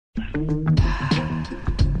Everybody,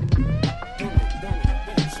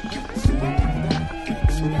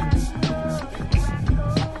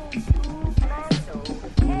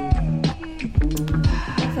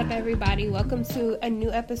 welcome to a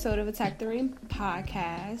new episode of Attack the Ring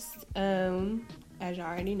podcast. As you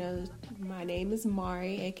already know, my name is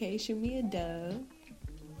Mari, aka Shamia Dove,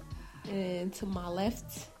 and to my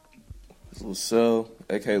left, Lucille,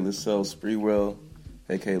 aka Lucille Spreewell,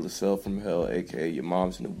 aka Lucille from Hell, aka your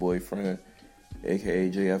mom's new boyfriend, aka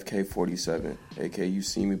JFK 47, aka you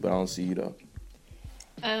see me but I don't see you though.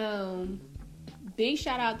 Big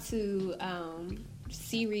shout out to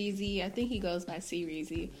C Reezy. I think he goes by C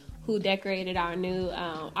Reezy, who decorated our new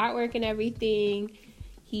artwork and everything.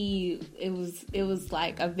 It was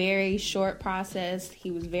like a very short process.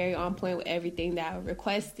 He was very on point with everything that I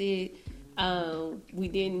requested. We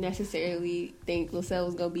didn't necessarily think Lucille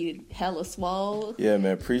was gonna be hella swole. Yeah,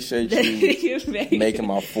 man, appreciate you making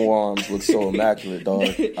my forearms look so immaculate, dog.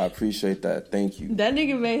 I appreciate that. Thank you. That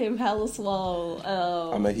nigga made him hella swole.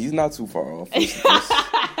 I mean, he's not too far off.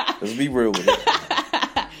 Let's be real with it.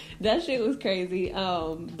 That shit was crazy.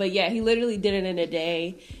 But yeah, he literally did it in a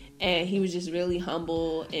day, and he was just really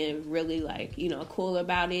humble and really cool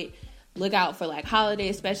about it. Look out for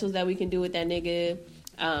holiday specials that we can do with that nigga,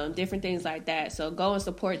 different things like that. So go and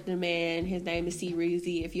support the man. His name is C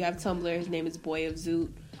Reezy. If you have Tumblr, his name is Boy of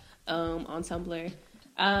Zoot on Tumblr.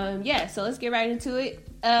 So let's get right into it.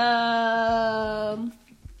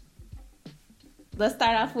 Let's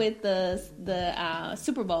start off with the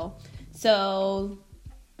Super Bowl. So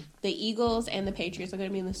the Eagles and the Patriots are going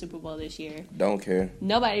to be in the Super Bowl this year. Don't care.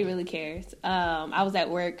 Nobody really cares. I was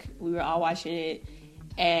at work. We were all watching it.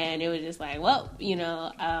 And it was just for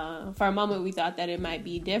a moment we thought that it might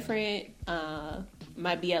be different.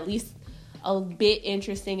 Might be at least a bit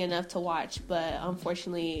interesting enough to watch. But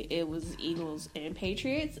unfortunately, it was Eagles and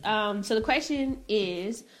Patriots. So the question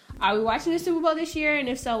is, are we watching the Super Bowl this year? And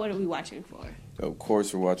if so, what are we watching for? Of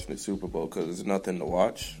course we're watching the Super Bowl because there's nothing to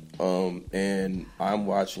watch. And I'm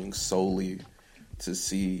watching solely to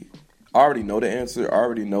see. I already know the answer. I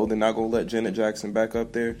already know they're not going to let Janet Jackson back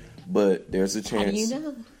up there. But there's a chance. How do you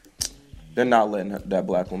know? They're not letting that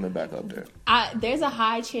black woman back up there. There's a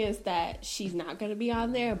high chance that she's not going to be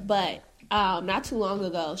on there. But not too long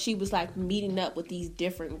ago, she was meeting up with these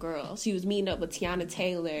different girls. She was meeting up with Tiana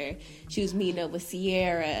Taylor. She was meeting up with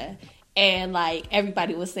Sierra. And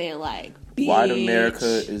everybody was saying bitch. White America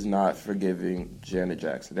is not forgiving Janet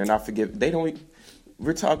Jackson. They're not forgiving. They don't.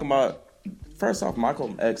 We're talking about. First off,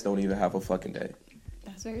 Michael X don't even have a fucking day.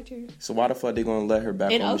 That's very true. So why the fuck they gonna let her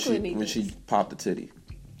back on when she popped the titty?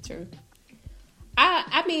 True.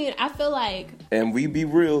 I mean, I feel like. And we be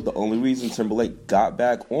real. The only reason Timberlake got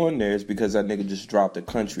back on there is because that nigga just dropped a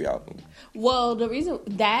country album. Well, the reason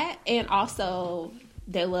that, and also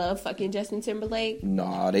they love fucking Justin Timberlake.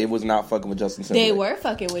 Nah, they was not fucking with Justin Timberlake. They were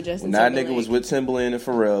fucking with Justin Timberlake. When that nigga was with Timbaland and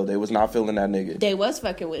Pharrell, they was not feeling that nigga. They was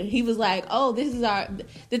fucking with him. He was like, oh, this is our...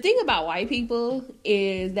 The thing about white people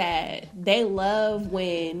is that they love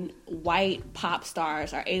when white pop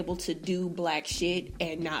stars are able to do black shit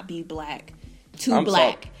and not be black. I'm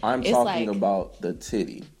talking about the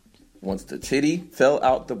titty. Once the titty fell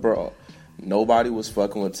out the bra, nobody was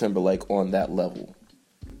fucking with Timberlake on that level.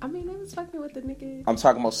 I mean, they was fucking with the nigga. I'm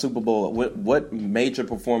talking about Super Bowl. What major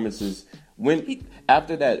performances?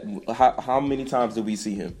 After that, how many times did we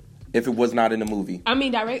see him? If it was not in the movie. I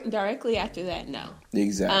mean, directly after that, no.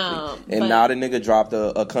 Exactly. Now the nigga dropped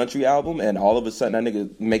a country album, and all of a sudden that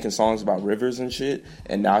nigga making songs about rivers and shit,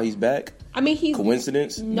 and now he's back. I mean,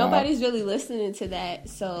 coincidence? Nobody's really listening to that,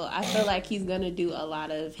 so I feel like he's gonna do a lot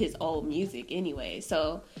of his old music anyway.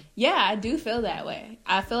 So yeah, I do feel that way.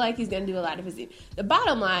 I feel like he's gonna do a lot of his. The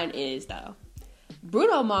bottom line is though,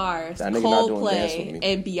 Bruno Mars, Coldplay,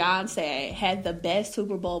 and Beyonce had the best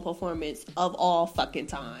Super Bowl performance of all fucking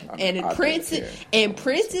time.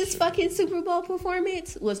 Prince's fucking Super Bowl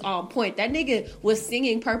performance was on point. That nigga was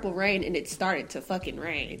singing Purple Rain and it started to fucking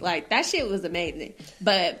rain. That shit was amazing.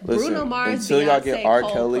 But Bruno Mars, until y'all Beyonce, get R.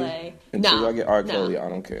 Coldplay, Kelly, I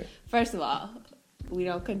don't care. First of all, we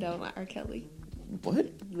don't condone R. Kelly. What?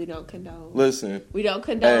 We don't condone. Listen. We don't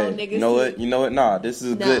condone niggas. You know what? Nah, this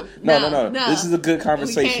is a good. No. This is a good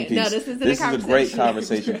conversation piece. No, this isn't a conversation. This is a great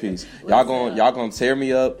conversation piece. Y'all gonna tear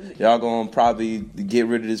me up. Y'all gonna probably get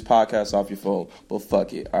rid of this podcast off your phone. But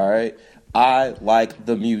fuck it. All right. I like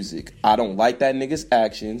the music. I don't like that nigga's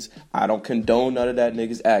actions. I don't condone none of that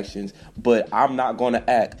nigga's actions. But I'm not gonna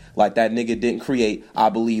act like that nigga didn't create I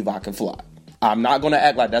Believe I Can Fly. I'm not going to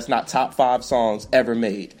act like that's not top 5 songs ever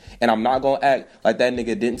made. And I'm not going to act like that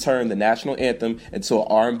nigga didn't turn the national anthem into an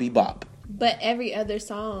R&B bop. But every other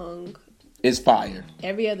song It's fire.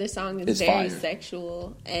 Every other song is It's very fire.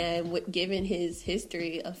 sexual, and given his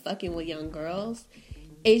history of fucking with young girls,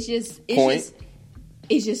 it's just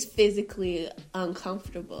physically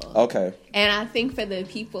uncomfortable. Okay. And I think for the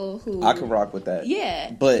people who I can rock with that.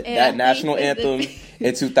 Yeah. But And that I national think that anthem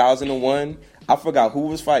in 2001, I forgot who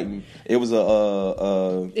was fighting. It was a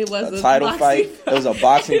title boxing fight. It was a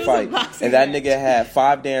boxing It was a fight. boxing And that match. nigga had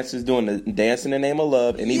 5 dancers doing the Dance in the Name of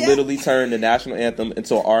Love, and he Yeah. literally turned the national anthem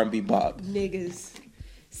into an R&B bop. Niggas.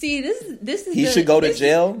 See, this is He should go to this is-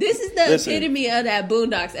 jail. This is the Listen. epitome of that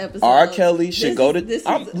Boondocks episode. R. Kelly should go to... This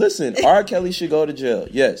is, listen, R. Kelly should go to jail.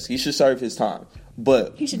 Yes, he should serve his time.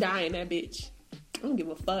 But, he should die in that bitch. I don't give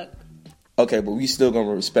a fuck. okay, but we still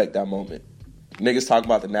gonna respect that moment. Niggas talk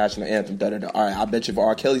about the national anthem, da-da-da. All right, I bet you if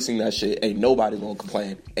R. Kelly sing that shit, ain't nobody gonna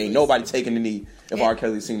complain. Ain't nobody taking the knee if R.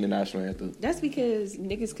 Kelly sing the national anthem. That's because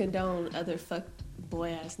niggas condone other fuck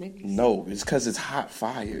boy ass niggas. No, it's because it's hot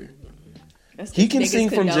fire. That's 'cause He can niggas sing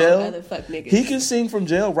from condone jail. Other fuck niggas. He can sing from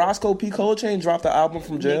jail. Roscoe P. Coltrane dropped the album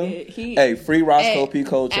from jail. Nigga, Hey, free Roscoe P.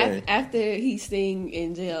 Coltrane. After he sing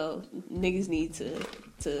in jail, niggas need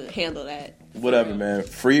to handle that. Whatever, man.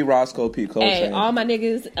 Free Roscoe P. Coltrane. Hey, all my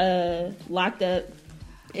niggas locked up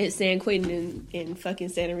at San Quentin in fucking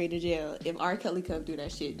Santa Rita jail. If R. Kelly come through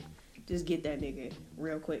that shit, just get that nigga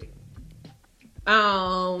real quick.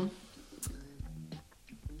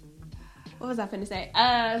 What was I finna say?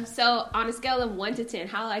 So on a scale of 1 to 10,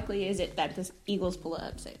 how likely is it that the Eagles pull an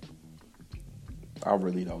upset? I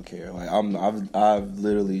really don't care. Like I've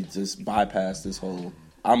literally just bypassed this whole.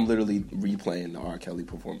 I'm literally replaying the R. Kelly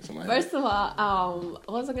performance in my head. First of all, what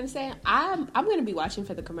was I gonna say? I'm gonna be watching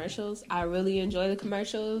for the commercials. I really enjoy the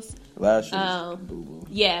commercials. Last year was boo-boo.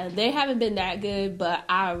 Yeah, they haven't been that good, but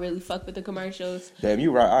I really fuck with the commercials. Damn,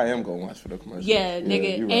 you right. I am gonna watch for the commercials. Yeah,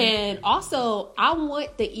 nigga. you right. And also, I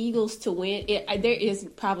want the Eagles to win. There is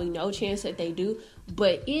probably no chance that they do,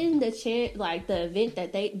 but in the chance, like the event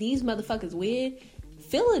that these motherfuckers win,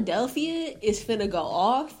 Philadelphia is finna go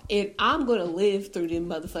off, and I'm gonna live through them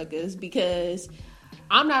motherfuckers because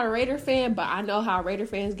I'm not a Raider fan, but I know how Raider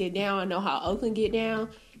fans get down. I know how Oakland get down.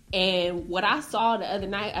 And what I saw the other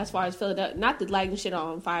night, as far as Philadelphia, not the lighting shit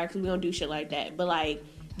on fire because we don't do shit like that, but like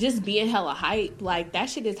just being hella hype, like that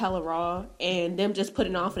shit is hella raw, and them just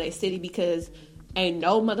putting on for their city because ain't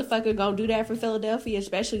no motherfucker gonna do that for Philadelphia,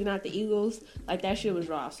 especially not the Eagles. Like that shit was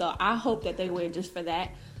raw. So I hope that they win just for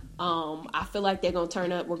that. I feel like they're gonna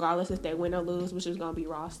turn up regardless if they win or lose, which is gonna be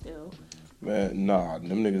raw still. Man, nah,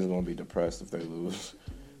 them niggas gonna be depressed if they lose.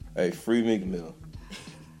 Hey, free Meek Mill.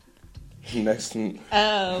 Next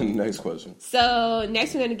question. So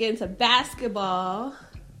next we're gonna get into basketball,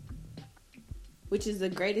 which is the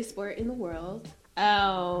greatest sport in the world.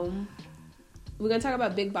 We're gonna talk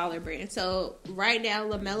about Big Baller Brand. So right now,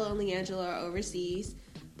 LaMelo and LiAngelo are overseas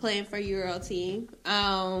playing for Euro team.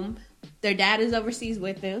 Their dad is overseas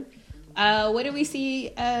with them. What do we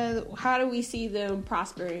see? How do we see them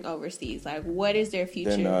prospering overseas? Like, what is their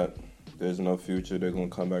future? They're not. There's no future. They're gonna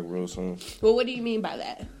come back real soon. Well, what do you mean by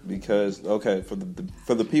that? Because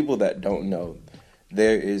for the people that don't know,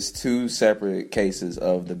 there is 2 separate cases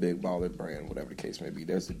of the Big Baller Brand, whatever the case may be.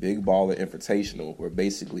 There's the Big Baller Invitational, where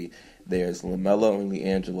basically there's LaMelo and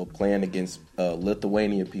LiAngelo playing against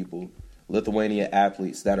Lithuania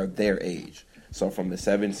athletes that are their age. So from the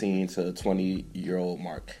 17 to 20-year-old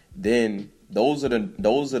mark. Then those are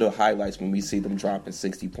the highlights when we see them dropping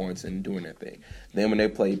 60 points and doing their thing. Then when they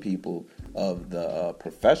play people of the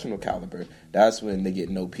professional caliber, that's when they get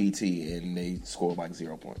no PT and they score like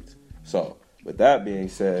 0 points. So with that being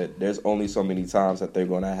said, there's only so many times that they're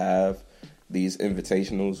going to have these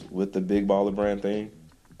invitationals with the Big Baller Brand thing.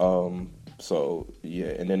 So yeah,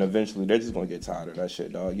 and then eventually they're just gonna get tired of that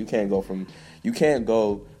shit, dog. You can't go from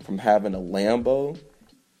having a Lambo,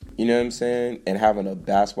 you know what I'm saying, and having a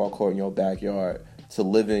basketball court in your backyard to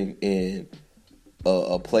living in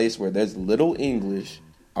a place where there's little English.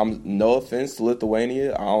 No offense to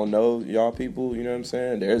Lithuania, I don't know y'all people, you know what I'm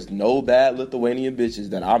saying. There's no bad Lithuanian bitches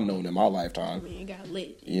that I've known in my lifetime. I mean, you got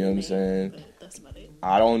lit. You know what I'm saying? That's about it.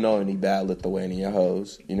 I don't know any bad Lithuanian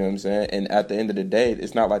hoes. You know what I'm saying? And at the end of the day,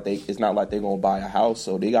 it's not like they're gonna buy a house,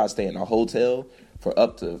 so they gotta stay in a hotel for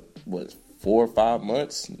up to 4 or 5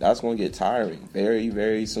 months. That's gonna get tiring very,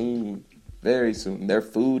 very soon. Very soon. Their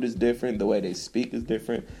food is different. The way they speak is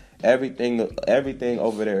different. Everything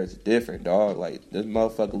over there is different, dog. Like this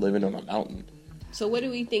motherfucker living on a mountain. So what do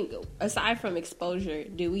we think? Aside from exposure,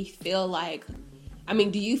 do we feel like? I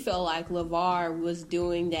mean, do you feel like LeVar was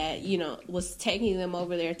doing that, was taking them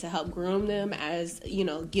over there to help groom them as,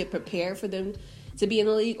 get prepared for them to be in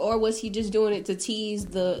the league? Or was he just doing it to tease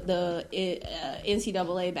the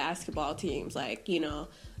NCAA basketball teams? Like,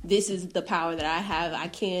 this is the power that I have. I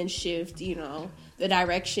can shift, the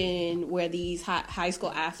direction where these high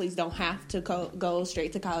school athletes don't have to go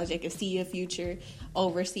straight to college. They can see a future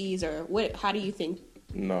overseas, or what? How do you think?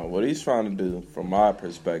 No, what he's trying to do, from my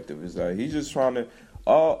perspective, is that he's just trying to.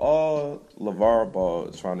 All LeVar Ball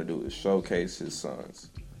is trying to do is showcase his sons.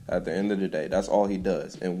 At the end of the day, that's all he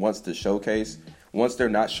does. And once they're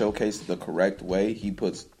not showcased the correct way, he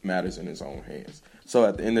puts matters in his own hands. So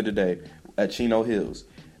at the end of the day, at Chino Hills,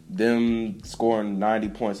 them scoring 90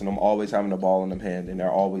 points and them always having the ball in their hand and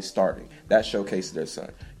they're always starting, that showcases their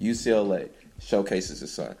son. UCLA showcases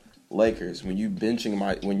his son. Lakers, when you're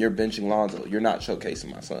benching Lonzo, you're not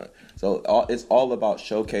showcasing my son. So it's all about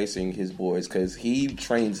showcasing his boys, because he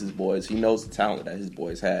trains his boys. He knows the talent that his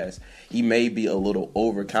boys has. He may be a little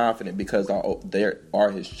overconfident because they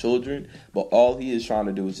are his children, but all he is trying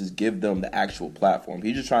to do is just give them the actual platform.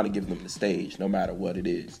 He's just trying to give them the stage, no matter what it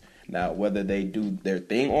is. Now, whether they do their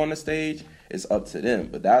thing on the stage is up to them,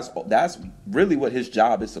 but that's really what his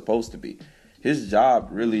job is supposed to be. His job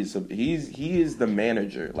really is, he is the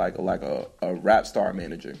manager, like a rap star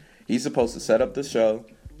manager. He's supposed to set up the show,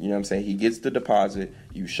 you know what I'm saying? He gets the deposit,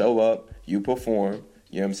 you show up, you perform,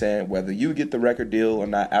 you know what I'm saying? Whether you get the record deal or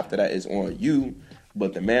not after that is on you,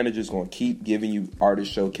 but the manager's going to keep giving you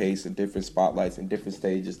artist showcase and different spotlights and different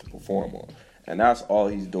stages to perform on. And that's all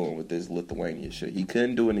he's doing with this Lithuania shit. He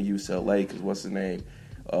couldn't do it in UCLA because what's his name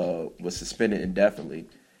was suspended indefinitely.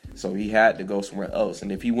 So he had to go somewhere else.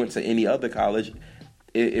 And if he went to any other college,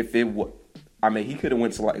 he could have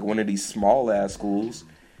went to like one of these small ass schools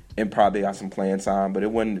and probably got some playing time, but they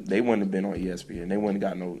wouldn't have been on ESPN. They wouldn't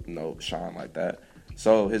have got no shine like that.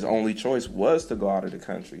 So his only choice was to go out of the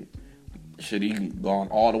country. Should he gone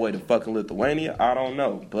all the way to fucking Lithuania? I don't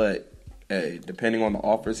know. But hey, depending on the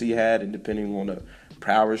offers he had and depending on the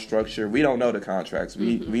power structure, we don't know the contracts.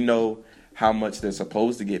 We know how much they're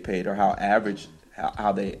supposed to get paid or how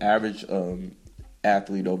the average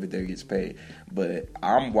athlete over there gets paid. But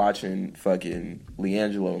I'm watching fucking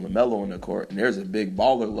LiAngelo and LaMelo on the court, and there's a big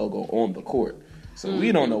baller logo on the court. So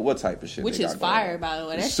we don't know what type of shit. Which they is got fire, going on. By the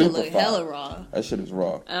way. That shit look hella raw. That shit is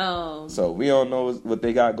raw. So we don't know what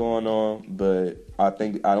they got going on, but I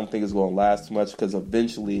don't think it's going to last too much, because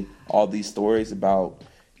eventually all these stories about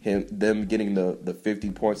them getting the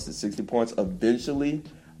 50 points to 60 points, eventually,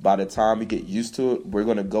 by the time we get used to it, we're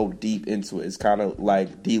going to go deep into it. It's kind of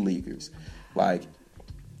like D-leaguers. Like,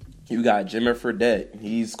 you got Jimmy Fredette.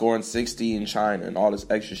 He's scoring 60 in China and all this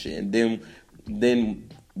extra shit. And then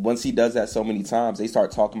once he does that so many times, they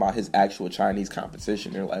start talking about his actual Chinese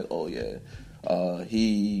competition. They're like, oh, yeah,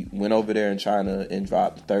 he went over there in China and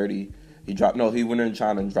dropped 30. He went in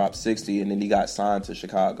China and dropped 60, and then he got signed to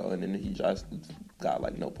Chicago, and then he just got,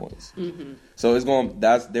 like, no points. Mm-hmm. So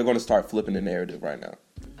they're going to start flipping the narrative right now.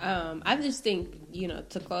 I just think,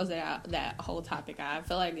 to close it out, that whole topic, I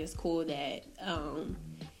feel like it's cool that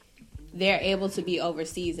they're able to be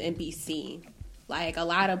overseas and be seen. Like, a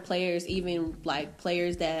lot of players, even like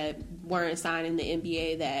players that weren't signed in the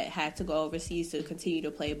NBA that had to go overseas to continue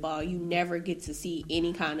to play ball, you never get to see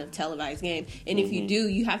any kind of televised game. And if you do,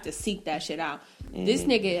 you have to seek that shit out. This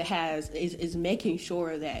nigga is making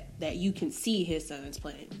sure that you can see his sons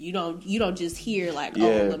playing. You don't just hear like,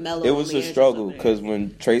 LaMelo. It was a struggle, because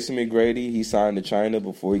when Tracy McGrady, he signed to China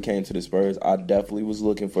before he came to the Spurs, I definitely was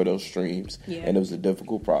looking for those streams, and it was a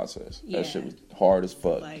difficult process. That shit was hard as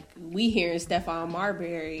fuck. Like, we hearing Stephon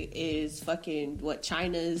Marbury is fucking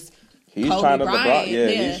China's. He's Kobe China's Bryant, LeBron.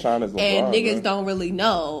 He's China's LeBron. And niggas don't really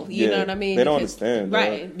know. You know what I mean? They don't understand.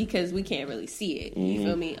 Right, because we can't really see it. You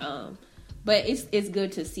feel me? But it's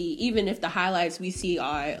good to see, even if the highlights we see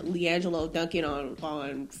are LiAngelo dunking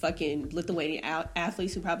on fucking Lithuanian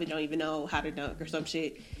athletes who probably don't even know how to dunk or some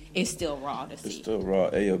shit. It's still raw to see. It's still raw.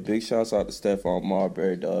 Hey, yo, big shouts out to Stephon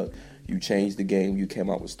Marbury, dog. You changed the game. You came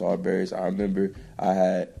out with Starberries. I remember I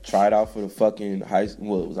had tried out for the fucking it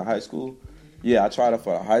was a high school? Yeah, I tried out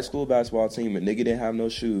for a high school basketball team. A nigga didn't have no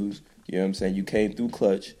shoes. You know what I'm saying? You came through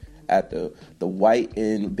clutch at the white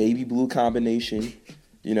and baby blue combination.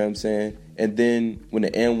 You know what I'm saying? And then when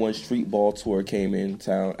the N1 Street Ball Tour came in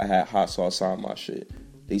town, I had Hot Sauce sign my shit.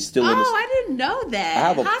 They still I didn't know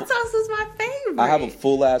that. Hot Sauce was my favorite. I have a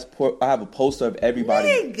full ass. I have a poster of everybody.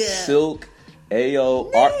 Nigga. Silk,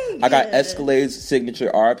 Ayo. I got Escalade's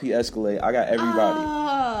signature. RP Escalade. I got everybody.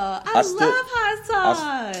 Oh, I love Hot Sauce.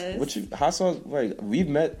 Hot Sauce? Wait, we've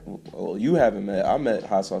met. Well, you haven't met. I met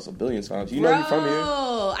Hot Sauce a billion times. You know he's from here.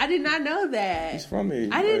 I did not know that. He's from here.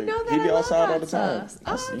 I didn't know that. He be outside all the time.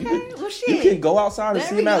 Oh, okay. Well, shit. You can go outside and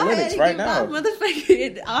see him at Lennox right now. My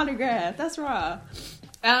motherfucking autograph. That's raw.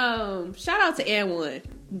 Shout out to N1.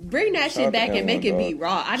 Bring that shit back and make it be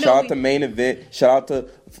raw. I know. Shout out to Main Event. Shout out to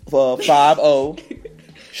 5-0.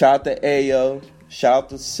 Shout out to Ayo. Shout out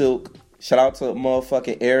to Silk. Shout out to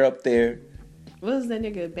motherfucking Air up there. What was that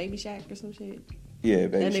nigga? Baby Shaq or some shit? Yeah,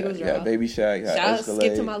 Baby Shaq. Yeah, Baby Shaq. Shout out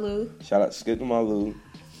Skip to my Lou. Shout out Skip to my Lou.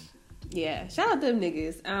 Yeah, shout out them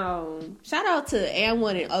niggas. Shout out to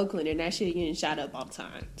AND1 in Oakland and that shit getting shot up all the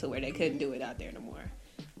time to where they couldn't do it out there no more.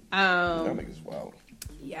 That niggas wild.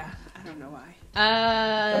 Yeah, I don't know why.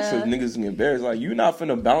 That's because niggas get embarrassed. Like, you not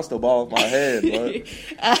finna bounce the ball off my head, bud.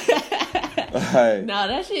 No,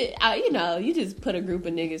 that shit, you just put a group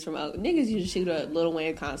of niggas from Oakland. Niggas used to shoot at Lil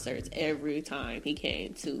Wayne concerts every time he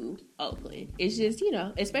came to Oakland. It's just,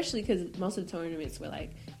 especially because most of the tournaments were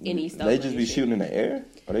like in East Oakland. They just be shooting in the air?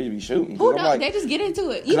 Or they just be shooting? Who knows? They just get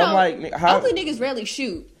into it. Oakland niggas rarely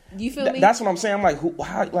shoot. You feel me? That's what I'm saying. I'm like,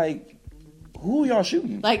 who y'all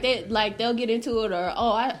shooting? They'll get into it, or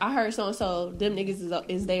I heard so and so them niggas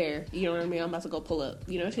is there. You know what I mean? I'm about to go pull up.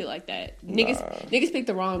 Shit like that. Niggas pick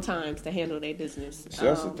the wrong times to handle their business. See,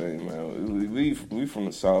 that's the thing, man. We from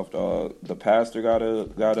the South, dog. The pastor got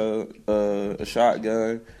a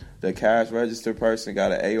shotgun. The cash register person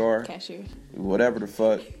got an AR. Cashier. Whatever the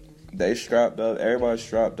fuck. They strapped up. Everybody's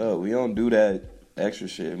strapped up. We don't do that extra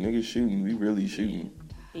shit. If niggas shooting, we really shooting.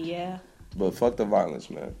 Yeah. But fuck the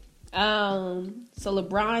violence, man. So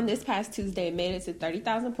LeBron this past Tuesday made it to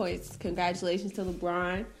 30,000 points. Congratulations to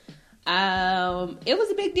LeBron. It was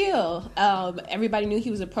a big deal. Everybody knew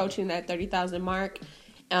he was approaching that 30,000 mark.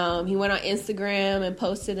 He went on Instagram and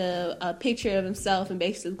posted a picture of himself and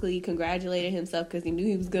basically congratulated himself because he knew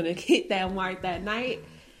he was going to hit that mark that night.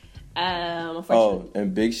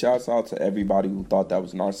 And big shouts out to everybody who thought that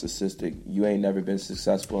was narcissistic. You ain't never been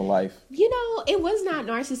successful in life. It was not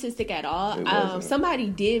narcissistic at all. Somebody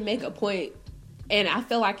did make a point, and I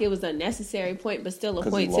feel like it was a necessary point, but still a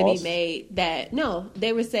point to be made that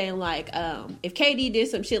they were saying like, if KD did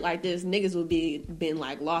some shit like this, niggas would been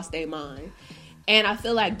like lost their mind. And I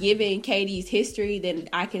feel like given KD's history, then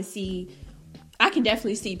I can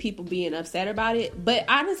definitely see people being upset about it. But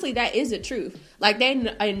honestly, that is the truth. Like,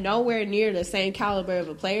 they are nowhere near the same caliber of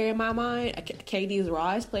a player in my mind. KD is the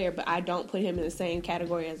rawest player, but I don't put him in the same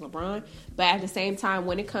category as LeBron. But at the same time,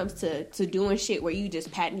 when it comes to doing shit where you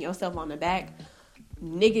just patting yourself on the back,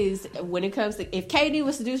 niggas, when it comes to, if KD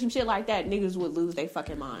was to do some shit like that, niggas would lose their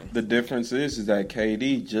fucking mind. The difference is that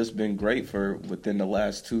KD just been great for within the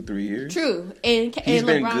last 2-3 years. True. And he's LeBron,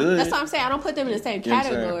 been good. That's what I'm saying. I don't put them in the same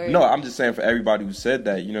category. No, I'm just saying for everybody who said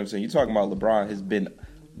that, you know what I'm saying? You're talking about LeBron has been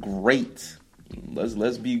great.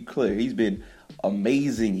 Let's be clear. He's been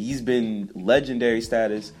amazing. He's been legendary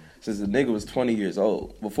status since the nigga was 20 years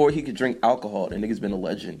old. Before he could drink alcohol, the nigga's been a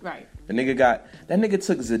legend. Right. That nigga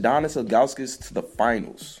took Zydrunas Ilgauskas to the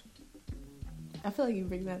finals. I feel like you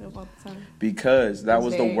bring that up all the time. Because that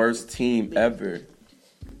was the worst team ever.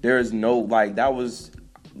 There is no, that was...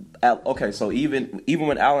 Okay, so even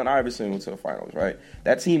when Allen Iverson went to the finals, right?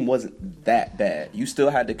 That team wasn't that bad. You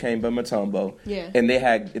still had Dikembe Mutombo. Yeah. And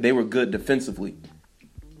they were good defensively.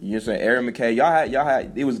 You know what I'm saying? Aaron McKay, y'all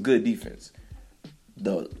had, it was good defense.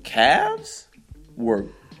 The Cavs were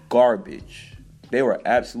garbage. They were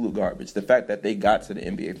absolute garbage. The fact that they got to the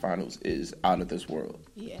NBA Finals is out of this world.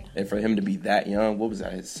 Yeah. And for him to be that young, what was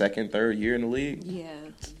that, his second, third year in the league? Yeah.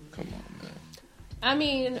 Come on, man. I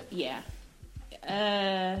mean, yeah.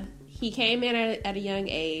 He came in at a young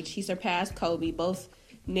age. He surpassed Kobe. Both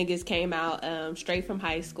niggas came out straight from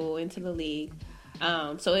high school into the league.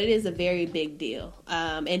 So it is a very big deal.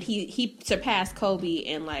 And he surpassed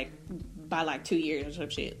Kobe by 2 years or some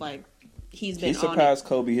shit. He surpassed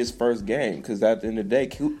Kobe his first game because at the end of the day,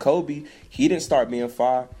 Kobe, he didn't start being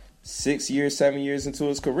 5, 6 years, 7 years into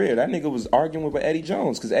his career. That nigga was arguing with Eddie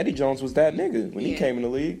Jones because Eddie Jones was that nigga when he came in the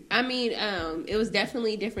league. I mean, it was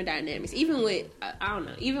definitely different dynamics. Even with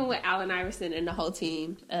Allen Iverson and the whole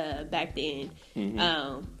team back then,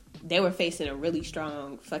 they were facing a really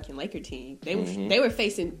strong fucking Laker team. They were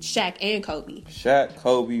facing Shaq and Kobe. Shaq,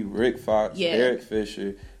 Kobe, Rick Fox, Eric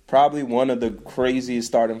Fisher. Probably one of the craziest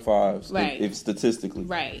starting fives, right? If statistically,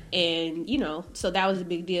 right. And so that was a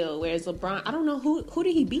big deal. Whereas LeBron, I don't know who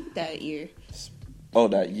did he beat that year? Oh,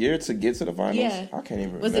 that year to get to the finals? Yeah, I can't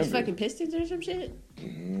even remember. Was it fucking Pistons or some shit?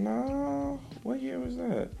 No, what year was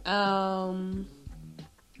that? I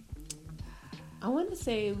want to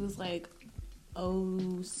say it was was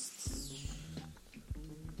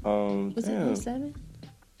it 07?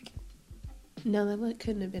 No, that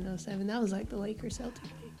couldn't have been 07. That was the Lakers Celtics.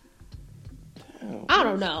 I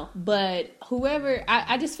don't know, but whoever,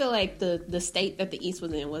 I just feel like the state that the East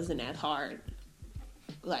was in wasn't as hard.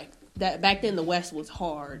 That back then, the West was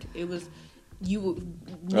hard. It was it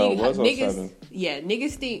was 07. Yeah,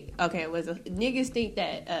 niggas think. Okay, niggas think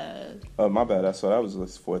that. Oh, my bad. That was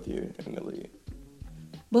his 4th year in the league.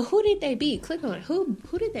 But who did they beat? Click on it. Who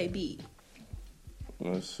did they beat?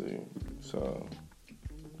 Let's see. So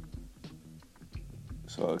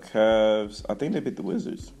Cavs. I think they beat the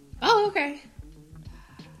Wizards. Oh, okay.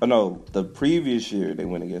 Oh no, the previous year they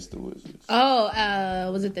went against the Wizards.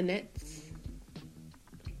 Oh, was it the Nets?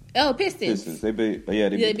 Oh, Pistons. They beat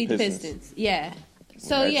the Pistons. Yeah.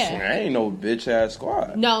 So that ain't no bitch ass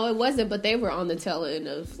squad. No, it wasn't. But they were on the tail end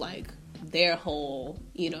of like their whole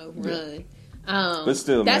run. But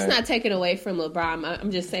still, that's not taken away from LeBron.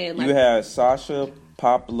 I'm just saying. Like, you had Sasha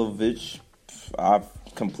Poplovich. I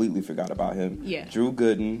completely forgot about him. Yeah. Drew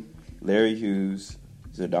Gooden, Larry Hughes,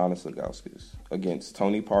 Zydrunas Ilgauskas against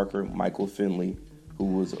Tony Parker, Michael Finley, who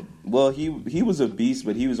was he was a beast,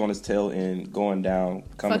 but he was on his tail end going down,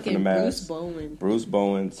 coming from the Mavs. Bruce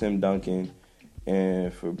Bowen, Tim Duncan,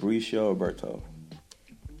 and Fabricio Alberto.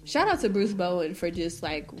 Shout out to Bruce Bowen for just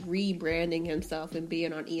like rebranding himself and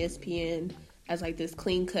being on ESPN as like this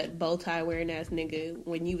clean cut bow tie wearing ass nigga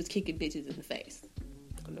when you was kicking bitches in the face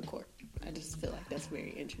on the court. I just feel like that's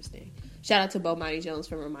very interesting. Shout out to Bomani Jones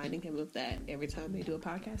for reminding him of that every time they do a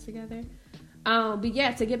podcast together. But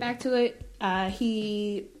yeah, to get back to it,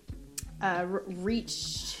 he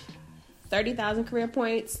reached 30,000 career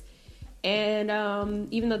points.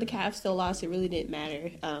 And even though the Cavs still lost, it really didn't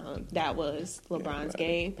matter. That was LeBron's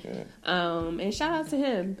game. Yeah. And shout out to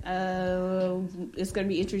him. It's going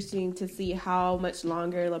to be interesting to see how much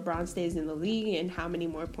longer LeBron stays in the league and how many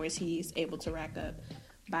more points he's able to rack up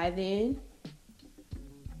by then.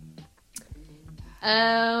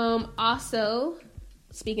 Also,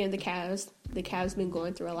 speaking of the Cavs been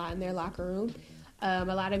going through a lot in their locker room. A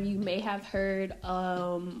lot of you may have heard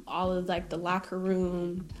all of like the locker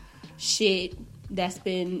room shit that's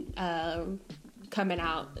been coming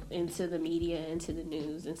out into the media, into the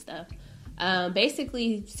news and stuff.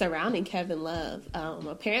 Basically surrounding Kevin Love.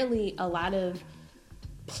 Apparently a lot of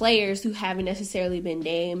players who haven't necessarily been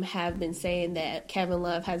named have been saying that Kevin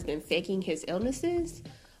Love has been faking his illnesses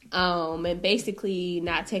and basically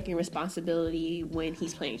not taking responsibility when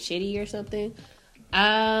he's playing shitty or something.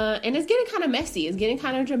 And it's getting kind of messy. It's getting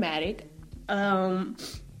kind of dramatic. I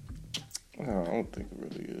don't think it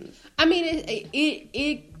really is. I mean,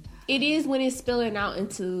 it is when it's spilling out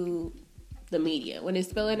into the media, when it's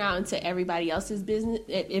spilling out into everybody else's business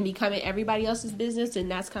and becoming everybody else's business, and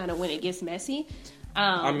that's kind of when it gets messy.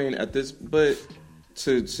 I mean, but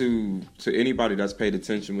to anybody that's paid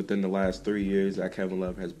attention within the last 3 years that Kevin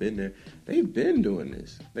Love has been there, they've been doing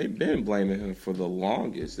this. They've been blaming him for the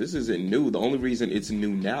longest. This isn't new. The only reason it's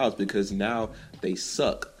new now is because now they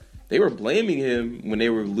suck. They were blaming him when they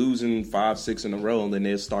were losing 5-6 in a row, and then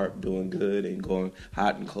they'll start doing good and going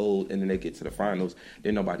hot and cold, and then they get to the finals.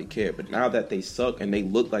 Then nobody cared. But now that they suck and they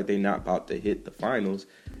look like they're not about to hit the finals,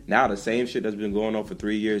 now the same shit that's been going on for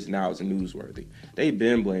 3 years now is newsworthy. They've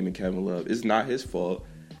been blaming Kevin Love. It's not his fault.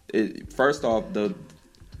 First off,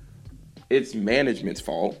 it's management's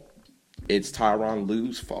fault. It's Tyronn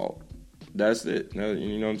Lue's fault. That's it. You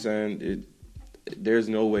know what I'm saying? There's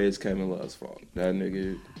no way it's Kevin Love's fault. That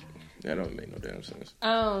nigga... That don't make no damn sense.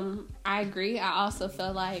 I agree. I also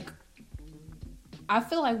feel like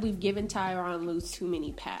we've given Tyronn Lue too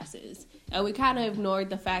many passes. And we kind of ignored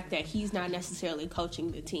the fact that he's not necessarily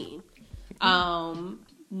coaching the team.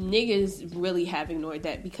 Niggas really have ignored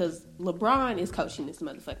that because LeBron is coaching this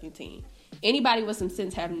motherfucking team. Anybody with some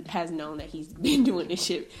sense has known that he's been doing this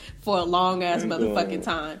shit for a long ass motherfucking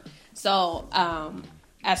time. So,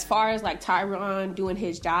 as far as like Tyronn doing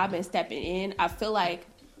his job and stepping in, I feel like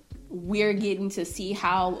we're getting to see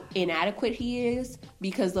how inadequate he is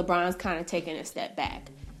because LeBron's kind of taking a step back.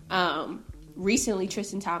 Recently,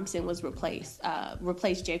 Tristan Thompson was replaced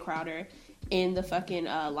Jay Crowder in the fucking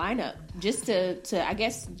lineup just to I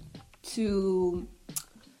guess to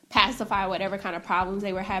pacify whatever kind of problems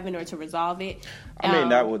they were having or to resolve it. I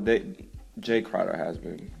mean, Jay Crowder has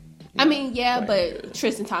been. But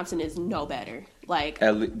Tristan Thompson is no better. But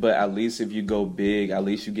at least if you go big, at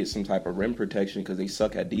least you get some type of rim protection because they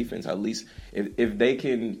suck at defense. At least if they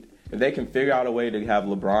can figure out a way to have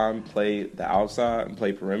LeBron play the outside and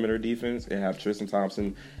play perimeter defense and have Tristan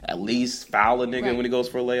Thompson at least foul a nigga when he goes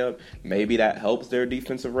for a layup, maybe that helps their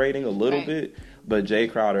defensive rating a little bit. But Jay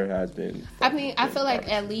Crowder has been. I feel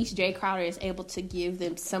like at least Jay Crowder is able to give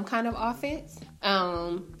them some kind of offense.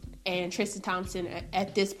 And Tristan Thompson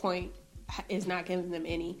at this point, is not giving them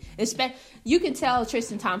any. You can tell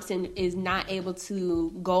Tristan Thompson is not able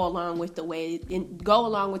to go along with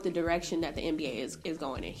the direction that the NBA is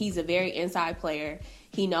going in. He's a very inside player.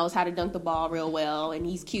 He knows how to dunk the ball real well, and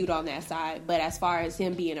he's cute on that side. But as far as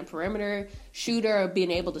him being a perimeter shooter or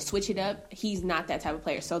being able to switch it up, he's not that type of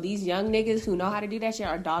player. So these young niggas who know how to do that shit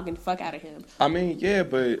are dogging the fuck out of him. I mean, yeah,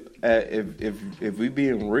 but if we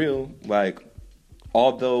being real, like,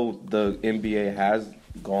 although the NBA has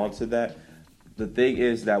gone to that, the thing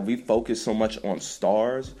is that we focus so much on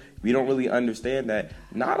stars, we don't really understand that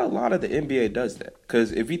not a lot of the NBA does that.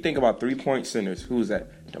 Because if you think about 3-point centers, who's that?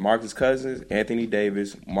 DeMarcus Cousins, Anthony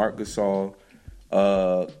Davis, Marc Gasol,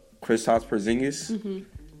 Kristaps Porzingis, mm-hmm.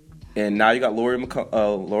 and now you got Lauri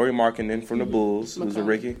Markkanen from the Bulls, who's a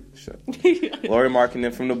rookie. Lauri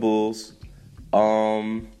Markkanen from the Bulls,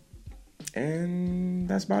 and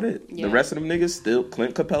that's about it. Yeah. The rest of them niggas still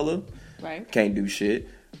Clint Capella, right? Can't do shit.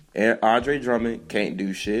 And Andre Drummond can't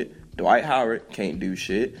do shit. Dwight Howard can't do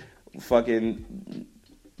shit. Fucking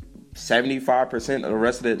 75% of the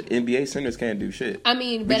rest of the NBA centers can't do shit. I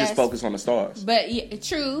mean, we just focus on the stars. But yeah,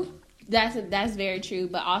 true. That's very true.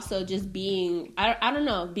 But also just being, I don't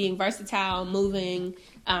know, being versatile, moving,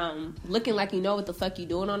 looking like you know what the fuck you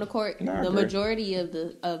doing on the court. The majority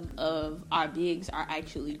of our bigs are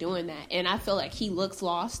actually doing that, and I feel like he looks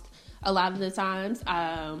lost a lot of the times.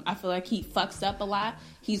 I feel like he fucks up a lot.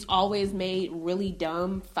 He's always made really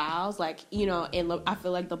dumb fouls, like, you know, and I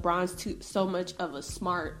feel like LeBron's so much of a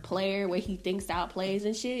smart player where he thinks out plays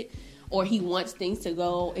and shit, or he wants things to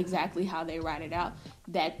go exactly how they write it out.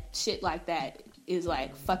 That shit like that is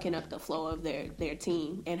like fucking up the flow of their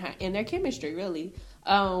team and their chemistry, really.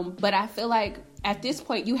 But I feel like at this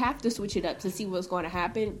point you have to switch it up to see what's going to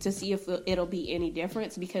happen, to see if it'll be any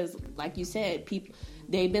difference, because like you said, people,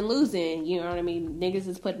 they've been losing, you know what I mean? Niggas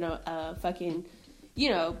is putting a fucking, you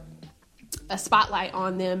know, a spotlight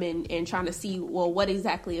on them and trying to see, well, what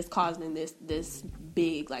exactly is causing this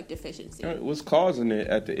big, like, deficiency. What's causing it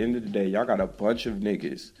at the end of the day, y'all got a bunch of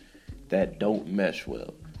niggas that don't mesh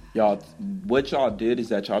well. What y'all did is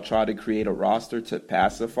that y'all tried to create a roster to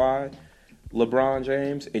pacify LeBron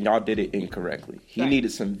James, and y'all did it incorrectly. He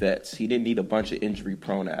needed some vets. He didn't need a bunch of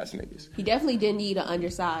injury-prone ass niggas. He definitely didn't need an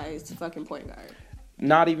undersized fucking point guard.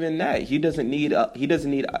 Not even that. He doesn't need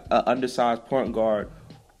a undersized point guard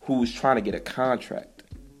who's trying to get a contract.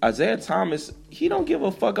 Isaiah Thomas, he don't give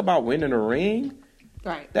a fuck about winning a ring.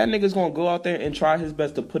 Right. That nigga's gonna go out there and try his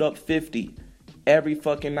best to put up 50 every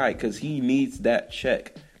fucking night because he needs that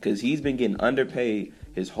check. Because he's been getting underpaid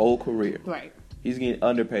his whole career. Right. He's getting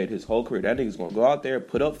underpaid his whole career. That nigga's gonna go out there,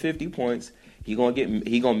 put up 50 points. He gonna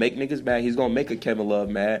make niggas mad. He's gonna make a Kevin Love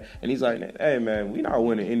mad. And he's like, hey man, we not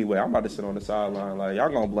winning anyway. I'm about to sit on the sideline. Like, y'all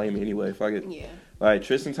gonna blame me anyway. Fuck it. Yeah. Like,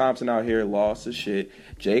 Tristan Thompson out here lost his shit.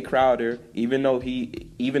 Jay Crowder, even though on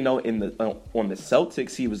the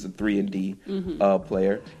Celtics he was a 3-and-D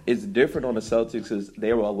player, it's different on the Celtics because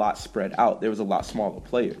they were a lot spread out. There was a lot smaller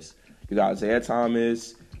players. You got Isaiah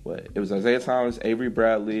Thomas. It was Isaiah Thomas, Avery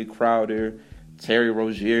Bradley, Crowder, Terry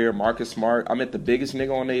Rozier, Marcus Smart. I mean, the biggest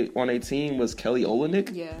nigga on a team was Kelly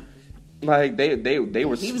Olynyk. Yeah. Like, they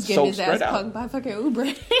were he was so his spread ass out. punked by fucking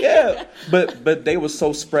Oubre. Yeah, but they were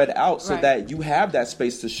so spread out so that you have that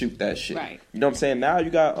space to shoot that shit. Right. You know what I'm saying? Now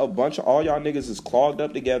you got a bunch of all y'all niggas is clogged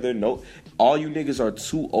up together. No, all you niggas are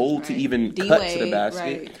too old to even cut to the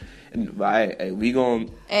basket. Right. And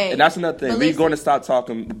and that's another thing. We're going to stop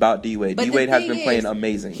talking about D-Wade. D-Wade has been playing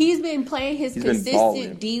amazing. He's been playing his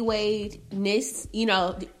consistent D-Wade-ness, you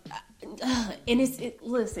know. And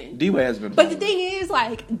listen, D-Wade has been. But the thing is,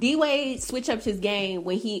 like, D-Wade switched up his game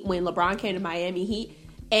when LeBron came to Miami Heat,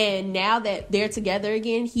 and now that they're together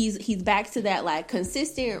again, he's back to that, like,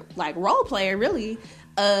 consistent, like, role player, really,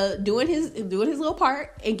 doing his little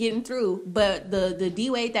part and getting through. But the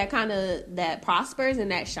D-Wade that prospers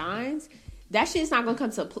and that shines, that shit's not gonna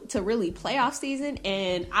come to really playoff season,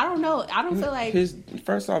 and I don't know. I don't feel like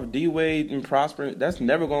first off, D-Wade and Prosper, that's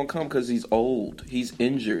never gonna come because he's old. He's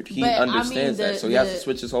injured. He understands that, so he has to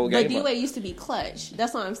switch his whole game. But D-Wade used to be clutch.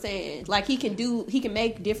 That's what I'm saying. Like, he can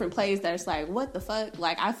make different plays that it's like, what the fuck?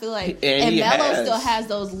 Like, I feel like, and Melo still has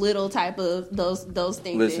those little type of those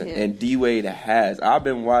things. Listen, in him. And D-Wade I've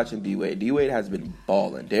been watching D-Wade. D-Wade has been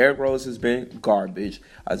balling. Derrick Rose has been garbage.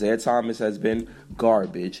 Isaiah Thomas has been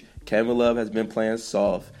garbage. Kevin Love has been playing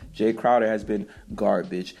soft. Jay Crowder has been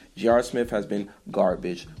garbage. J.R. Smith has been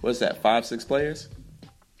garbage. What's that, 5-6 players?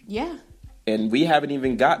 Yeah. And we haven't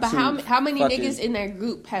even got but to... But how many niggas in that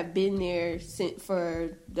group have been there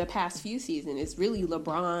for the past few seasons? It's really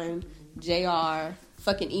LeBron, J.R.,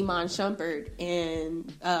 fucking Iman Shumpert,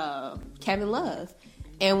 and Kevin Love.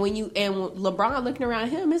 And when LeBron looking around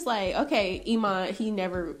him, it's like, okay, Iman,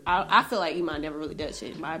 I feel like Iman never really does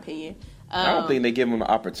shit, in my opinion. I don't think they give him the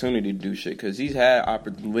opportunity to do shit because he's had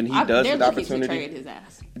when he does get the opportunity. To trade his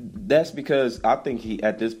ass. That's because I think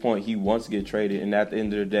at this point he wants to get traded, and at the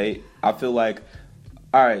end of the day, I feel like,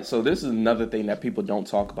 all right. So this is another thing that people don't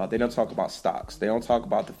talk about. They don't talk about stocks. They don't talk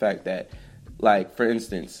about the fact that, like, for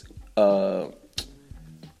instance, a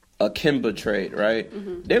Kemba trade, right?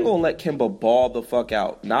 Mm-hmm. They're gonna let Kemba ball the fuck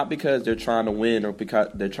out, not because they're trying to win or because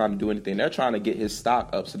they're trying to do anything. They're trying to get his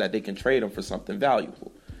stock up so that they can trade him for something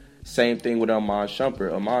valuable. Same thing with Iman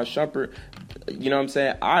Shumpert. Iman Shumpert, you know what I'm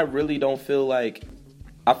saying? I really don't feel like.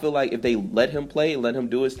 I feel like if they let him play, let him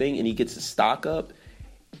do his thing, and he gets his stock up,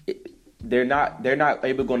 they're not going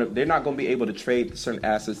to be able to trade certain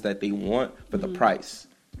assets that they want for the price.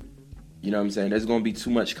 You know what I'm saying? There's going to be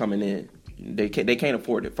too much coming in. They can't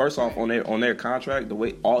afford it. First off, on their contract, the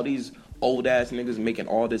way all these old ass niggas making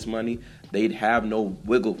all this money, they'd have no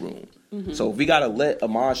wiggle room. Mm-hmm. So if we gotta let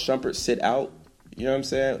Iman Shumpert sit out, you know what I'm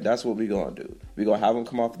saying? That's what we gonna do. We gonna have him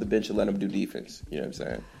come off the bench and let him do defense. You know what I'm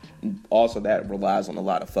saying? Also, that relies on a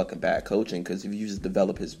lot of fucking bad coaching because if you just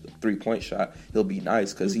develop his 3-point shot, he'll be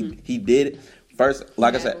nice because he did first.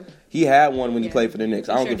 Like I said, he had one when he played for the Knicks.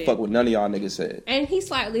 I don't give a fuck what none of y'all niggas said. And he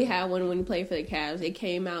slightly had one when he played for the Cavs. It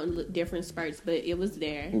came out in different spurts, but it was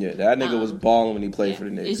there. Yeah, that nigga was balling when he played for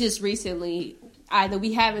the Knicks. It's just recently. Either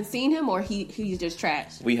we haven't seen him or he's just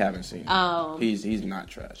trash. We haven't seen him. He's not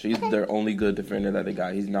trash. He's their only good defender that they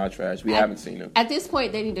got. He's not trash. We haven't seen him. At this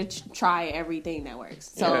point, they need to try everything that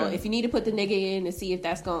works. So if you need to put the nigga in to see if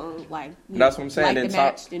that's going to that's what I'm saying. Like the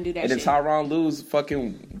match, then do that shit. And then Tyronn Lue's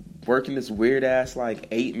fucking working this weird ass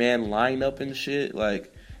 8-man lineup and shit. I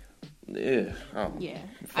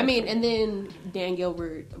mean, and then Dan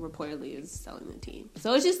Gilbert reportedly is selling the team.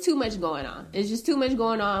 So it's just too much going on. It's just too much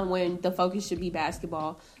going on when the focus should be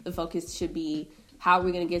basketball. The focus should be how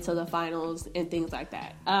we're going to get to the finals and things like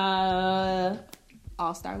that.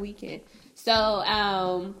 All-Star Weekend. So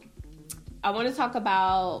I want to talk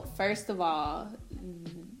about, first of all,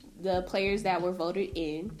 the players that were voted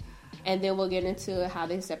in. And then we'll get into how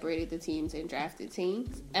they separated the teams and drafted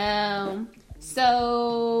teams.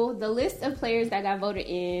 So the list of players that got voted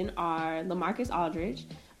in are LaMarcus Aldridge,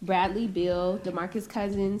 Bradley Beal, DeMarcus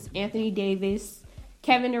Cousins, Anthony Davis,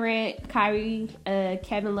 Kevin Durant, Kyrie,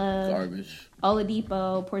 Kevin Love, garbage,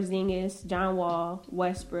 Oladipo, Porzingis, John Wall,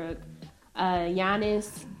 Westbrook,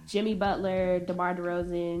 Giannis, Jimmy Butler, DeMar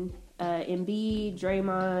DeRozan, Embiid,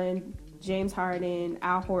 Draymond, James Harden,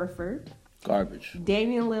 Al Horford. Garbage.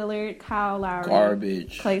 Damian Lillard, Kyle Lowry,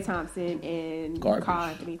 garbage. Klay Thompson, and Karl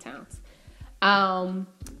Anthony Towns.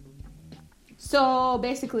 So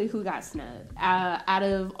basically, who got snubbed? Out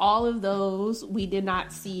of all of those, we did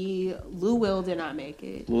not see. Lou Will did not make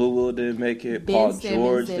it. Lou Will didn't make it. Paul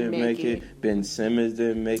George didn't make it. Ben Simmons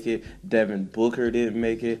didn't make it. Devin Booker didn't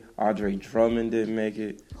make it. Andre Drummond didn't make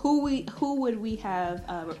it. Who would we have?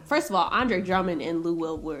 First of all, Andre Drummond and Lou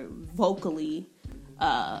Will were vocally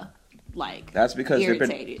that's because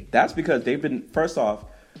irritated. That's because they've been. First off,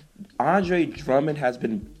 Andre Drummond has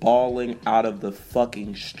been balling out of the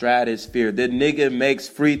fucking stratosphere. The nigga makes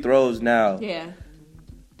free throws now. Yeah.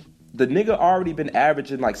 The nigga already been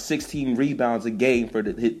averaging 16 rebounds a game for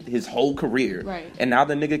his whole career. Right. And now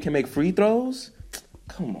the nigga can make free throws?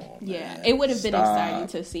 Come on, yeah, man. It would have been exciting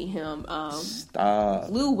to see him. Stop.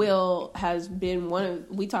 Lou Will has been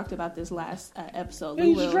we talked about this last episode. Yeah,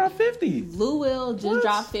 he just dropped 50. Lou Will just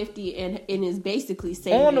dropped 50 and is basically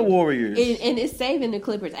saving on the Warriors. And it's saving the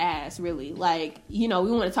Clippers' ass, really. We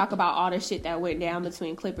want to talk about all the shit that went down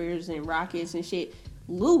between Clippers and Rockets and shit.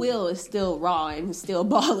 Lou Will is still raw and still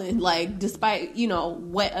balling, despite,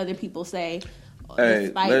 what other people say. Hey,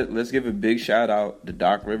 let's give a big shout out to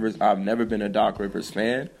Doc Rivers. I've never been a Doc Rivers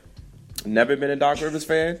fan.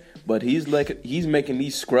 But he's making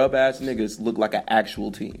these scrub ass niggas look like an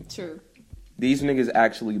actual team. True. These niggas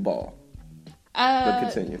actually ball. But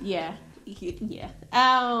continue. Yeah.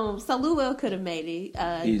 So Lou Will could have made it.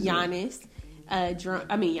 Giannis.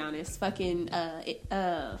 Giannis.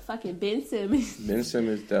 Fucking Ben Simmons. Ben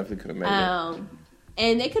Simmons definitely could have made it.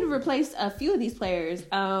 And they could have replaced a few of these players.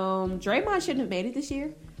 Draymond shouldn't have made it this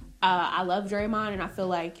year. I love Draymond, and I feel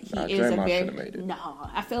like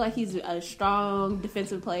I feel like he's a strong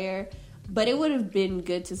defensive player. But it would have been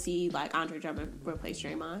good to see Andre Drummond replace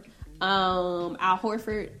Draymond. Al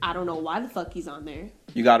Horford, I don't know why the fuck he's on there.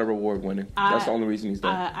 You got to reward winning. That's the only reason he's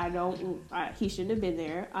there. I don't. He shouldn't have been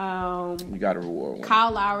there. You got to reward winning.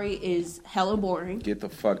 Kyle Lowry is hella boring. Get the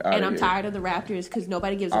fuck out of here. And I'm tired of the Raptors because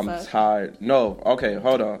nobody gives a fuck. I'm tired. No, okay,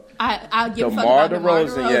 hold on. I give a fuck about DeMar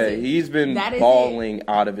DeRozan. Yeah, he's been balling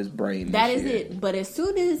out of his brain. That is it. But as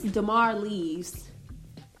soon as DeMar leaves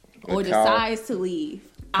or decides to leave,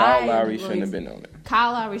 Kyle Lowry shouldn't have been on it.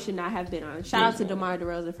 Kyle Lowry should not have been on it. Shout out to DeMar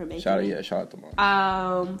DeRozan for making it. Shout out to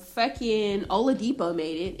DeMar. Fucking Oladipo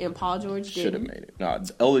made it, and Paul George didn't. Should have made it. No,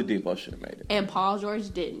 Oladipo should have made it. And Paul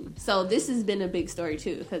George didn't. So this has been a big story,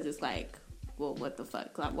 too, because it's like, well, what the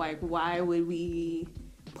fuck? Like, why would we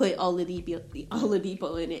put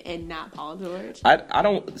Oladipo in it and not Paul George? I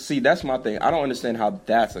don't... See, that's my thing. I don't understand how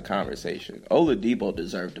that's a conversation. Oladipo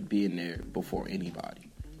deserved to be in there before anybody.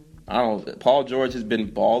 Paul George has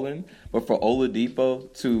been balling, but for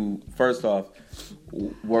Oladipo to, first off,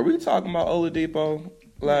 were we talking about Oladipo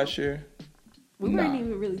last year? We weren't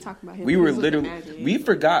even really talking about him. We were literally, we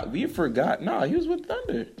forgot. Nah, he was with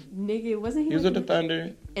Thunder. Nigga, wasn't he? He was with the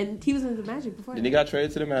Thunder. And he was in the Magic before. Then he got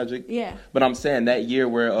traded to the Magic. Yeah. But I'm saying that year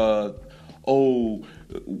where,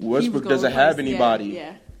 Westbrook doesn't have anybody.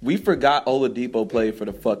 Yeah. We forgot Oladipo played for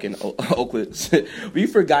the fucking Oakland. We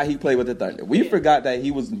forgot he played with the Thunder. We forgot that he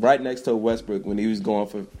was right next to Westbrook when he was going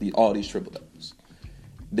for all these triple doubles.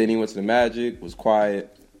 Then he went to the Magic, was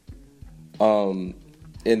quiet, and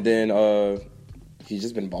then he's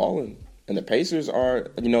just been balling. And the Pacers are,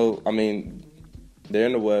 they're in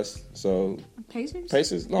the West, so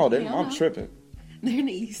Pacers. No, I'm tripping. They're in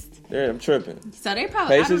the East. I'm tripping. So they're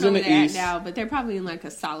probably, Pacers I don't know in the where they're East. at now, but they're probably in like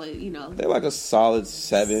a solid, They're like a solid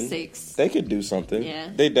 7. 6. They could do something.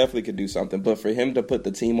 Yeah. They definitely could do something. But for him to put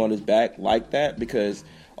the team on his back like that, because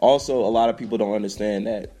also a lot of people don't understand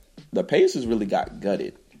that the Pacers really got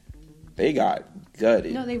gutted. They got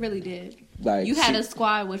gutted. No, they really did. Like, you had a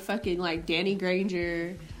squad with fucking like Danny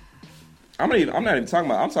Granger. I'm not even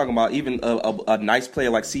talking about. I'm talking about even a nice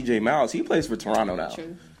player like CJ Miles. He plays for Toronto now.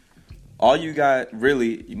 True. All you got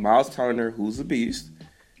really Miles Turner, who's a beast,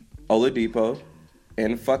 Oladipo,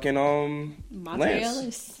 and fucking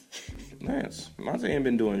Lance. Monte ain't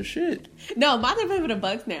been doing shit. No, Monte plays for the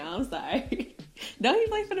Bucks now. I'm sorry. No, he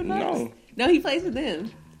plays for the Bucks. No, he plays for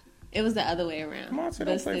them. It was the other way around. Monte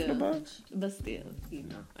don't play for the Bucks. But still,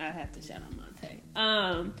 I have to shout out Monte.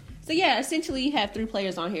 So yeah, essentially you have 3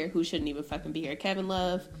 players on here who shouldn't even fucking be here. Kevin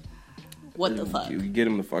Love. What the fuck? You get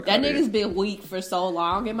him the fuck out of here. That nigga's been weak for so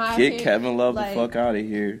long, in my opinion. Get Kevin Love the fuck out of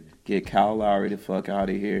here. Get Kyle Lowry the fuck out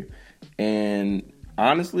of here. And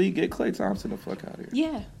honestly, get Klay Thompson the fuck out of here.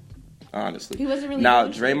 Yeah. Honestly. He wasn't really now,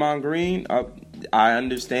 Draymond Green, I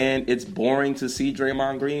understand it's boring to see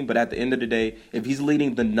Draymond Green, but at the end of the day, if he's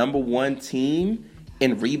leading the number 1 team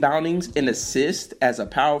in reboundings and assists as a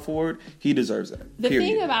power forward, he deserves that. The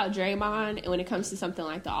thing about Draymond, when it comes to something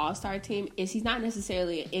like the All-Star team, is he's not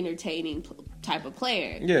necessarily an entertaining type of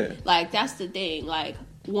player. Yeah. Like, that's the thing. Like,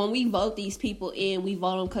 when we vote these people in, we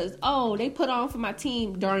vote them because, they put on for my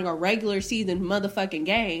team during a regular season motherfucking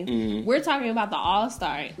game. Mm-hmm. We're talking about the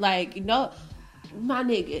All-Star. Like, my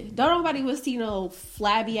nigga, don't nobody want to see no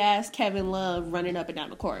flabby-ass Kevin Love running up and down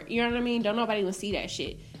the court. You know what I mean? Don't nobody want to see that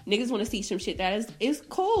shit. Niggas want to see some shit that is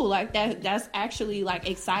cool. Like, that's actually, like,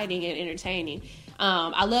 exciting and entertaining.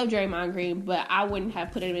 I love Draymond Green, but I wouldn't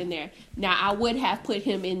have put him in there. Now, I would have put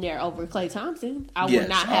him in there over Klay Thompson. I would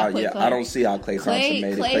not have put Klay. I don't see how Klay Thompson made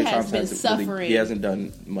it. Klay has been suffering. Really, he hasn't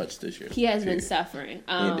done much this year. He has been suffering.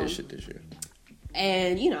 He did shit this year.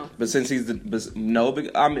 And, But since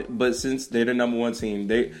but since they're the number 1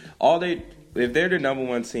 team, if they're the number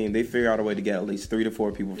 1 team, they figure out a way to get at least 3 to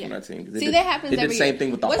 4 people from that team. That happens every year. They did the same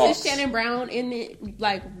thing with the Hawks. Wasn't Shannon Brown in it?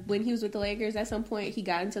 Like, when he was with the Lakers, at some point, he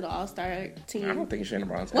got into the All-Star team? I don't think Shannon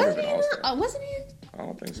Brown's ever been All-Star. Wasn't he? I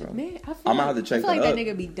don't think so. Man, I'm going to have to check that up. I feel like that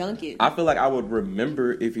nigga be dunking. I feel like I would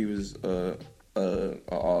remember if he was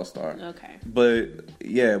All-Star. Okay. But,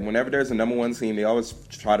 yeah, whenever there's a number 1 team, they always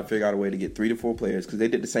try to figure out a way to get 3 to 4 players because they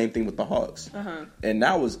did the same thing with the Hawks. Uh-huh. And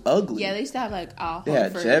that was ugly. Yeah, they used to have, like, Al Horford. They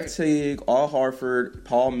had Jeff Teague, Al Horford,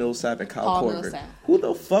 Paul Millsap, and Kyle Korver. Who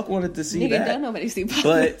the fuck wanted to see that? Don't nobody see Paul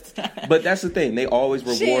Millsap. But that's the thing. They always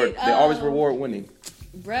reward winning.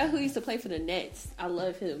 Bruh, who used to play for the Nets. I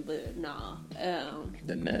love him, but nah.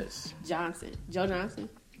 The Nets. Joe Johnson.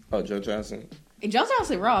 Oh, Joe Johnson. And Joe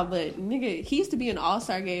Johnson raw, but nigga, he used to be in an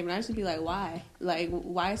All-Star game, and I used to be like, why? Like,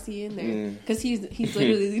 why is he in there? Because he's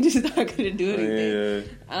literally just not going to do anything.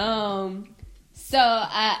 Yeah. So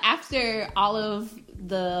after all of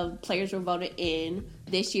the players were voted in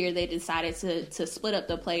this year, they decided to split up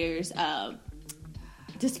the players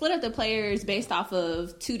to split up the players based off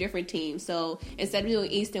of 2 different teams. So instead of doing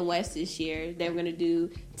East and West this year, they were going to do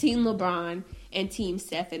Team LeBron and Team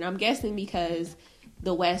Steph. And I'm guessing because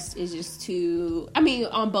the West is just too... I mean,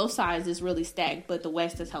 on both sides, it's really stacked, but the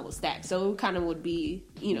West is hella stacked. So it kind of would be,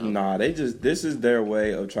 you know... Nah, this is their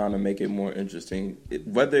way of trying to make it more interesting.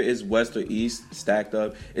 Whether it's West or East stacked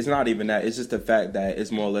up, it's not even that. It's just the fact that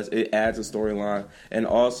it's more or less... It adds a storyline. And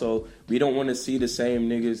also, we don't want to see the same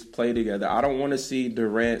niggas play together. I don't want to see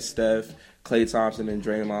Durant, Steph, Klay Thompson, and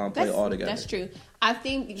Draymond play all together. That's true. I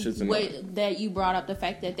think that you brought up the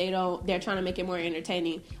fact that they're trying to make it more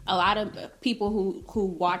entertaining. A lot of people who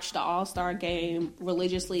watch the All-Star game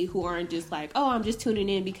religiously, who aren't just like, oh, I'm just tuning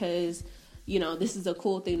in because, you know, this is a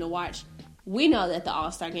cool thing to watch. We know that the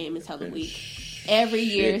All-Star game is hella weak. Every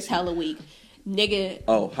year is hella weak. Nigga.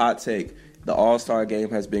 Oh, hot take. The All-Star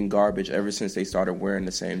game has been garbage ever since they started wearing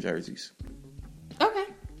the same jerseys. Okay.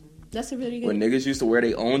 That's a really good... When niggas used to wear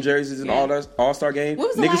their own jerseys in All-Star game, what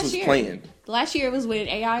was the niggas last was year? playing. The last year was when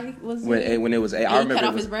AI was... When it was AI. I remember cut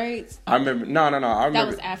off his braids? I remember... No. I remember... That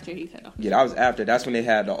was after he cut off. Yeah, that was after. That's when they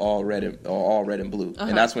had the all red and blue.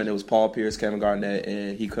 And that's when it was Paul Pierce, Kevin Garnett,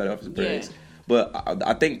 and he cut off his braids. Yeah. But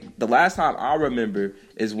I think the last time I remember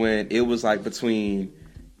is when it was like between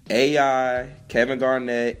AI, Kevin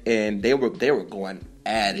Garnett, and they were going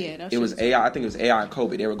at it. Yeah, it was AI. I think it was AI and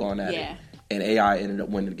Kobe. They were going at it. And AI ended up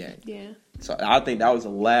winning the game. Yeah. So I think that was the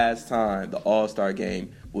last time the All-Star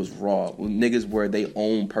game was raw. When niggas wear their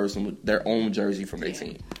own jersey from their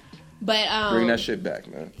team. But bring that shit back,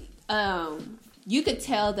 man. You could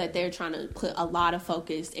tell that they're trying to put a lot of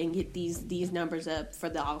focus and get these numbers up for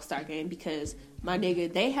the All-Star game because, my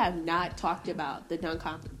nigga, they have not talked about the dunk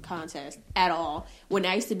contest at all when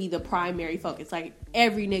that used to be the primary focus. Like,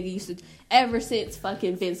 every nigga used to, ever since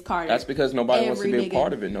fucking Vince Carter. That's because nobody wants to be a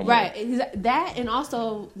part of it no more. Right. That, and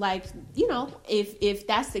also, like, you know, if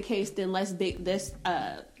that's the case, then let's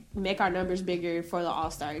make our numbers bigger for the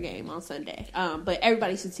All-Star game on Sunday. But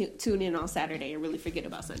everybody should tune in on Saturday and really forget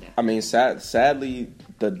about Sunday. I mean, sadly,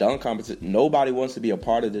 the dunk competition, nobody wants to be a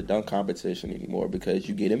part of the dunk competition anymore because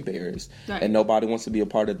you get embarrassed. Right. And nobody wants to be a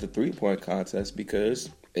part of the three-point contest because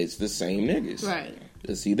it's the same niggas. Right.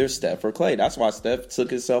 It's either Steph or Klay. That's why Steph took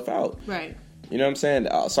himself out. Right. You know what I'm saying?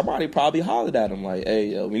 Somebody probably hollered at him like,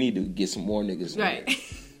 hey, we need to get some more niggas in right.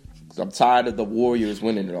 I'm tired of the Warriors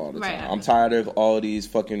winning it all the time. I'm tired of all these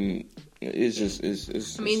fucking...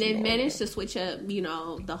 It's I mean, they managed to switch up, you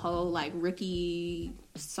know, the whole, like, rookie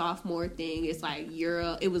sophomore thing. It's like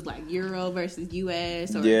Euro. It was like Euro versus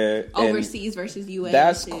U.S. or overseas versus U.S.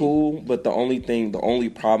 That's cool, but the only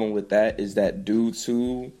problem with that is that due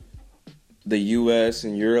to the U.S.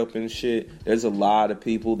 and Europe and shit, there's a lot of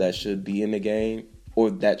people that should be in the game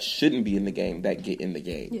or that shouldn't be in the game that get in the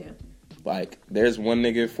game. Yeah. Like, there's one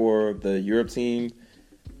nigga for the Europe team.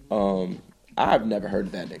 I've never heard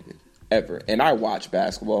of that nigga, ever. And I watch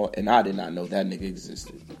basketball, and I did not know that nigga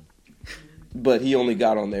existed. But he only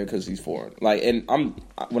got on there because he's foreign. Like, and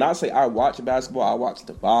when I say I watch basketball, I watch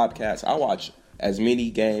the Bobcats. I watch as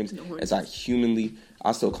many games as I humanly...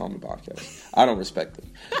 I still call them Bobcats. I don't respect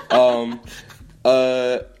them.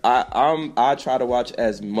 I try to watch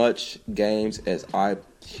as much games as I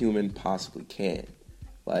human possibly can.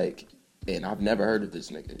 Like... And I've never heard of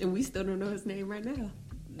this nigga. And we still don't know his name right now.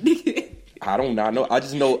 I don't know. I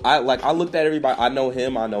just know. I looked at everybody. I know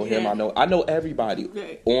him. I know everybody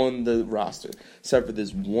on the roster except for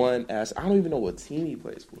this one ass. I don't even know what team he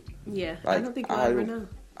plays for. Yeah, like, I don't think we'll ever know.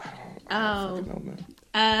 I don't know,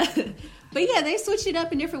 man. But yeah, they switched it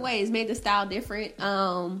up in different ways, made the style different.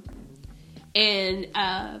 And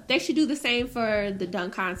they should do the same for the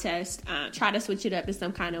dunk contest. Try to switch it up in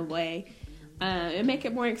some kind of way. And make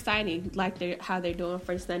it more exciting, like how they're doing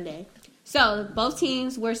for Sunday. So, both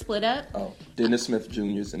teams were split up. Oh, Dennis Smith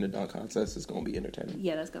Jr.'s in the dunk contest is going to be entertaining.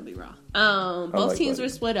 Yeah, that's going to be raw. Both teams were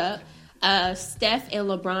split up. Steph and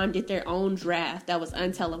LeBron did their own draft that was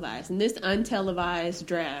untelevised. And this untelevised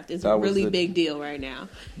draft is a really big deal right now.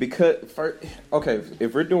 Because,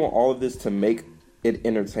 if we're doing all of this to make it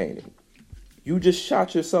entertaining, you just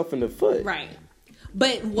shot yourself in the foot. Right.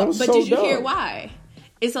 But did you hear why?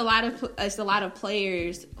 It's a lot of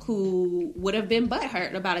players who would have been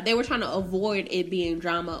butthurt about it. They were trying to avoid it being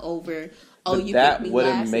drama over. Oh, but you picked me last. That would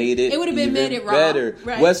have made it. It would have been made it better.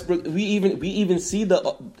 Right. Westbrook. We even see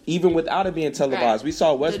even without it being televised. Right. We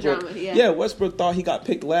saw Westbrook. Drama, Westbrook thought he got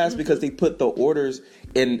picked last because they put the orders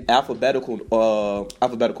in alphabetical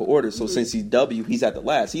order. So since he's W, he's at the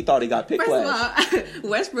last. He thought he got picked last. First of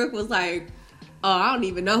all, Westbrook was like, "Oh, I don't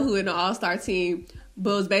even know who in the All-Star team." But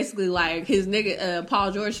it was basically like his nigga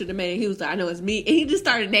Paul George should have made it. He was like, I know it's me. And he just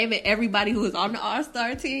started naming everybody who was on the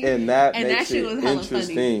All-Star team. And that shit was hella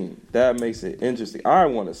interesting. Funny. That makes it interesting. I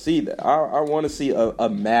want to see that. I want to see a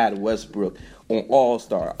mad Westbrook on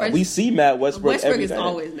All-Star. We see Mad Westbrook every day.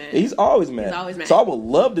 Always mad. He's always mad. So I would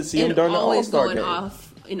love to see him during the All-Star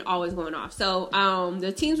game. Always going off. So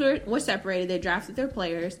the teams were separated. They drafted their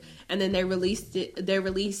players, and then they released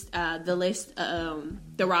the list,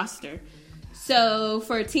 the roster. So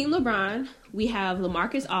for Team LeBron, we have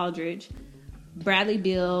LaMarcus Aldridge, Bradley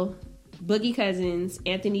Beal, Boogie Cousins,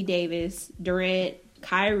 Anthony Davis, Durant,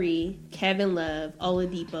 Kyrie, Kevin Love,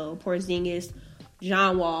 Oladipo, Porzingis,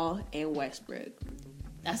 John Wall, and Westbrook.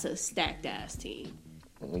 That's a stacked ass team.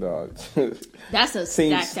 Dog. That's a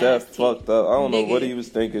team stacked Steph ass team. Fucked up. I don't know what he was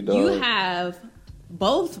thinking, dog. You have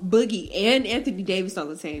both Boogie and Anthony Davis on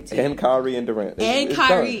the same team. And Kyrie and Durant. It's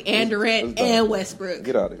Kyrie and Durant and Westbrook.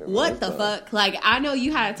 Get out of here. What the fuck? Like, I know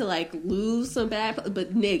you had to, like, lose some bad...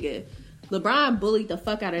 But, nigga, LeBron bullied the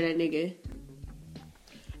fuck out of that nigga.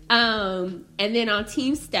 And then on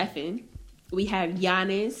Team Stephen, we have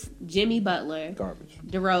Giannis, Jimmy Butler... Garbage.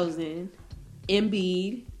 DeRozan,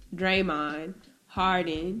 Embiid, Draymond,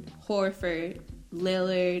 Harden, Horford,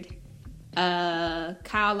 Lillard...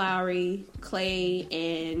 Kyle Lowry, Clay,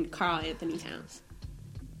 and Karl Anthony Towns.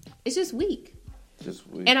 It's just weak.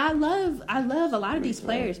 And I love a lot of these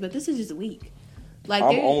players, but this is just weak. Like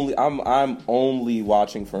I'm only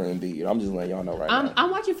watching for Embiid. I'm just letting y'all know now.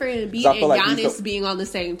 I'm watching for Embiid and like Giannis being on the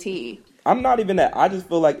same team. I'm not even that. I just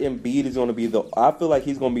feel like Embiid is going to be I feel like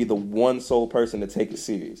he's going to be the one sole person to take it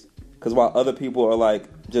serious. Because while other people are like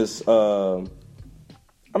just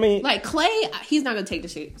like Clay, he's not gonna take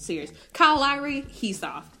this shit serious. Kyle Lowry, he's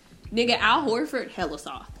soft. Nigga, Al Horford, hella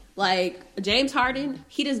soft. Like James Harden,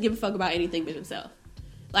 he doesn't give a fuck about anything but himself.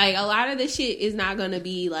 Like a lot of this shit is not gonna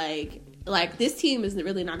be like this team is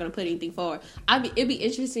really not gonna put anything forward. It'd be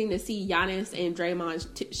interesting to see Giannis and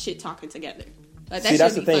Draymond shit talking together. Like that. See,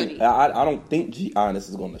 that's the thing. Funny. I don't think Giannis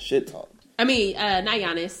is gonna shit talk. I mean, not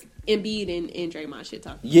Giannis. Embiid and Draymond shit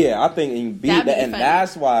talking. Yeah, I think Embiid, and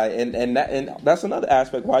that's why, and that's another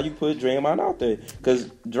aspect why you put Draymond out there, because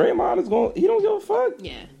Draymond he don't give a fuck.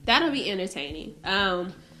 Yeah, that'll be entertaining.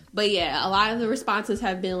 But yeah, a lot of the responses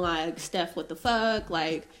have been like, Steph, what the fuck?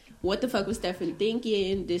 Like, what the fuck was Stephen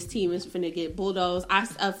thinking? This team is finna get bulldozed.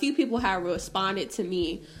 A few people have responded to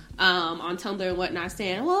me on Tumblr and whatnot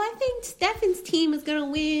saying, well, I think Stephen's team is gonna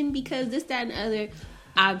win because this, that, and the other.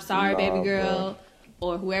 I'm sorry, baby girl. Bro.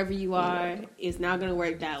 Or whoever you are, it's not going to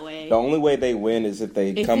work that way. The only way they win is if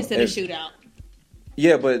they come... It's in a shootout.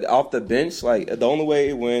 Yeah, but off the bench, like, the only way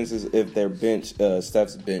it wins is if their bench,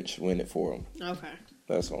 Steph's bench, win it for them. Okay.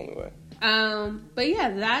 That's the only way. But yeah,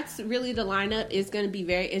 that's really the lineup. It's going to be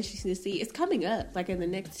very interesting to see. It's coming up, like, in the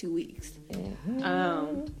next 2 weeks.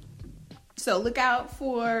 Mm-hmm. So look out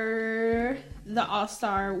for the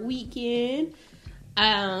All-Star weekend.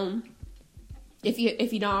 If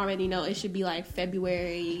you don't already know, it should be like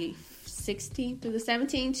February 16th through the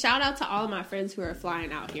 17th. Shout out to all of my friends who are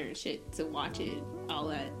flying out here and shit to watch it all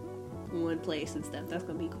at one place and stuff. That's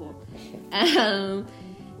gonna be cool.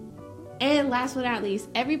 And last but not least,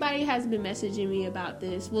 everybody has been messaging me about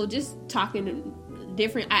this. Well, just talking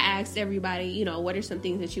different. I asked everybody, what are some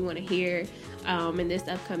things that you want to hear in this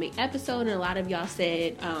upcoming episode, and a lot of y'all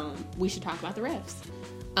said we should talk about the refs.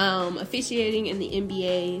 Officiating in the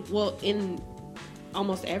NBA, well, in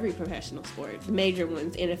almost every professional sport, the major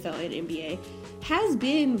ones, NFL and NBA, has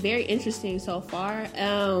been very interesting so far.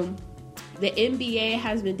 The NBA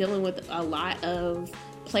has been dealing with a lot of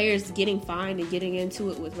players getting fined and getting into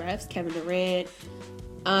it with refs. Kevin Durant,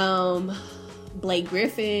 Blake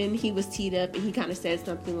Griffin, he was teed up and he kind of said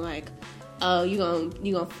something like, oh, you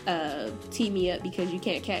gonna tee me up because you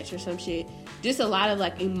can't catch or some shit. Just a lot of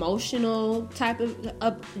like emotional type of,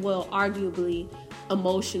 arguably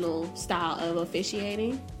emotional style of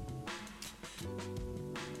officiating,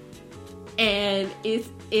 and it's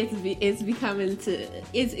becoming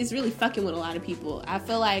it's really fucking with a lot of people. I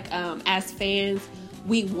feel like as fans,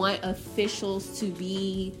 we want officials to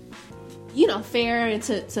be fair and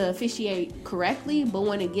to officiate correctly, but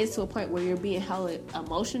when it gets to a point where you're being hella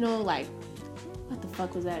emotional, like, what the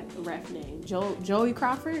fuck was that ref name? Joey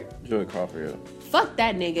Crawford? Joey Crawford, yeah. Fuck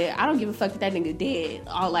that nigga. I don't give a fuck if that nigga dead.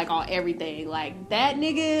 All everything. Like, that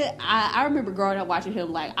nigga, I remember growing up watching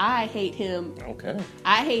him, like, I hate him. Okay.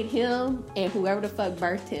 I hate him and whoever the fuck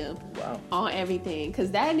birthed him. Wow. On everything.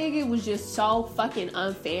 Because that nigga was just so fucking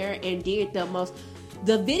unfair and did the most...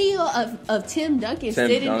 The video of Tim Duncan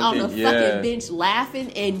sitting on the fucking bench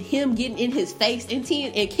laughing and him getting in his face and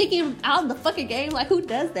kicking him out of the fucking game. Like, who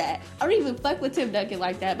does that? I don't even fuck with Tim Duncan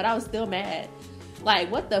like that, but I was still mad.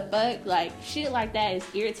 Like, what the fuck? Like, shit like that is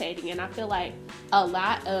irritating. And I feel like a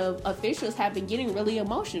lot of officials have been getting really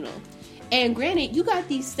emotional. And granted, you got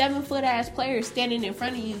these 7-foot ass players standing in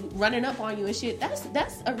front of you, running up on you and shit.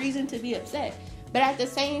 That's a reason to be upset. But at the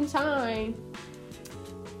same time,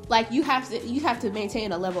 like, you have to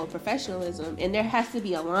maintain a level of professionalism, and there has to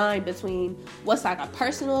be a line between what's like a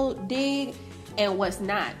personal dig and what's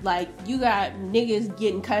not. Like, you got niggas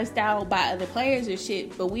getting cussed out by other players and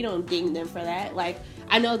shit, but we don't ding them for that. Like,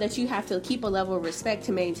 I know that you have to keep a level of respect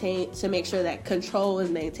to make sure that control is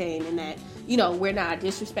maintained, and that, you know, we're not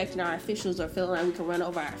disrespecting our officials or feeling like we can run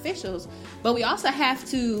over our officials. But we also have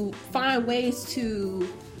to find ways to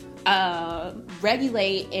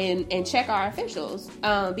regulate and check our officials,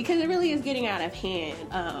 because it really is getting out of hand,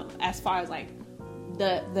 as far as like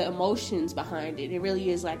the emotions behind it. It really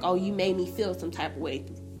is like, oh, you made me feel some type of way.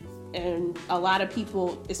 And a lot of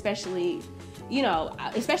people, especially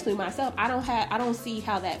myself, I don't see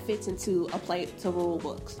how that fits into a play to rule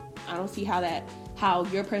books. I don't see how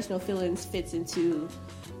your personal feelings fits into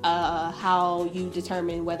how you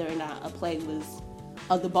determine whether or not a play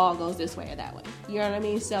the ball goes this way or that way. You know what I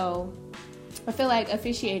mean? So I feel like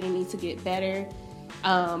officiating needs to get better.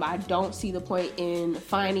 I don't see the point in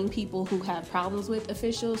finding people who have problems with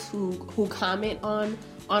officials, who comment on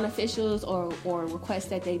officials or request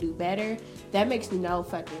that they do better. That makes no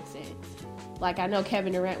fucking sense. Like, I know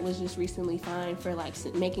Kevin Durant was just recently fined for like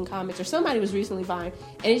making comments, or somebody was recently fined,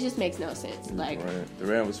 and it just makes no sense. Like,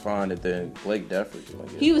 Durant was fined, and then Blake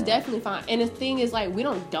definitely. He was definitely fined, and the thing is, like, we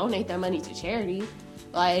don't donate that money to charity.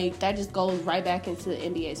 Like, that just goes right back into the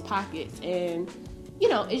NBA's pockets, and you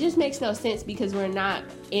know, it just makes no sense because we're not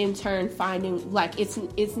in turn finding, like,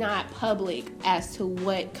 it's not public as to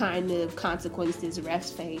what kind of consequences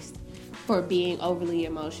refs faced for being overly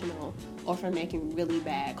emotional or for making really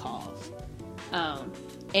bad calls.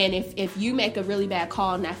 And if you make a really bad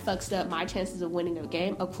call and that fucks up my chances of winning a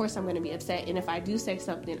game, of course I'm going to be upset. And if I do say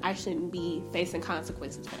something, I shouldn't be facing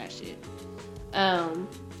consequences for that shit.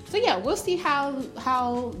 So yeah, we'll see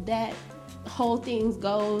how that whole thing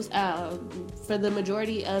goes. For the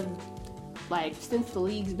majority of, like, since the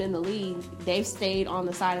league's been the league, they've stayed on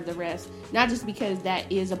the side of the refs, not just because that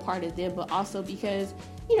is a part of them, but also because,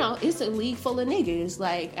 you know, it's a league full of niggas.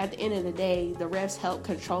 Like, at the end of the day, the refs help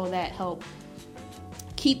control that, help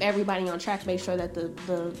keep everybody on track, make sure that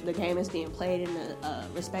the game is being played in a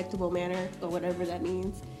respectable manner, or whatever that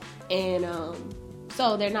means. And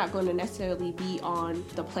so they're not going to necessarily be on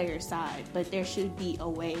the player's side, but there should be a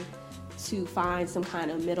way to find some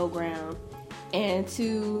kind of middle ground and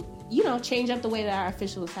to, you know, change up the way that our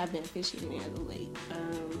officials have been officiating as of late,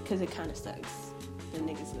 because it kind of sucks. The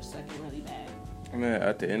niggas are sucking really bad. Man,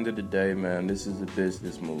 at the end of the day, man, this is a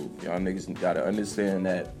business move. Y'all niggas gotta understand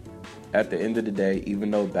that at the end of the day,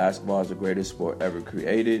 even though basketball is the greatest sport ever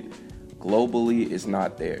created, globally it's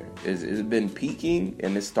not there. It's been peaking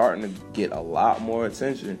and it's starting to get a lot more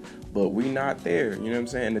attention, but we not there. You know what I'm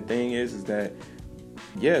saying? The thing is that,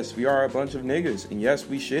 yes, we are a bunch of niggas, and yes,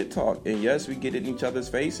 we shit talk, and yes, we get in each other's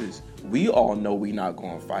faces. We all know we not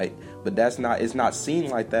gonna fight, but it's not seen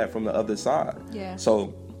like that from the other side. Yeah.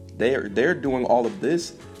 So they're doing all of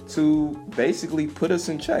this to basically put us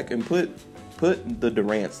in check and put the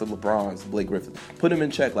Durants, the LeBrons, the Blake Griffins, put them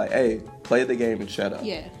in check. Like, hey, play the game and shut up.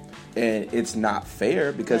 Yeah. And it's not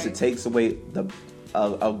fair because It takes away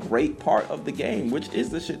a great part of the game, which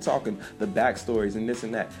is the shit talking, the backstories and this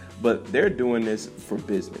and that. But they're doing this for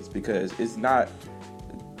business because it's not.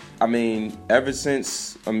 I mean,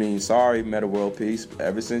 sorry, Meta World Peace, but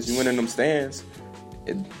ever since you went in them stands,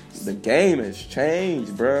 the game has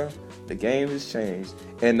changed, bruh. The game has changed,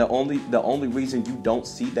 and the only reason you don't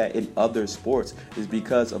see that in other sports is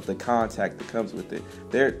because of the contact that comes with it.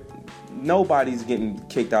 Nobody's getting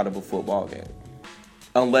kicked out of a football game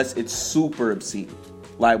unless it's super obscene.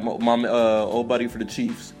 Like my old buddy for the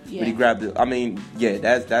Chiefs, when he grabbed it. I mean, yeah,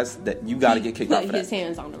 that's that. You got to get kicked out for that. Put his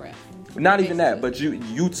hands on the ref. Not basically. Even that, but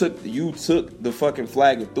you took the fucking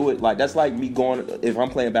flag and threw it. Like, that's like me going, if I'm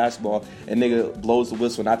playing basketball and nigga blows the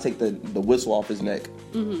whistle and I take the whistle off his neck.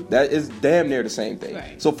 Mm-hmm. That is damn near the same thing.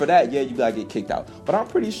 Right. So for that, yeah, you gotta get kicked out. But I'm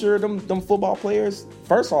pretty sure them football players,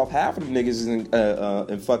 first off, half of them niggas is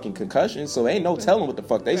in fucking concussions, so ain't no telling what the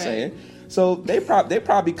fuck they saying. So they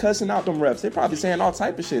probably cussing out them refs. They probably saying all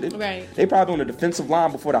type of shit. They probably on the defensive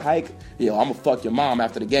line before the hike. Yo, I'm gonna fuck your mom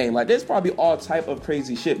after the game. Like, there's probably all type of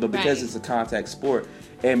crazy shit. But because it's a contact sport,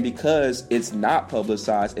 and because it's not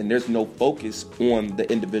publicized, and there's no focus on the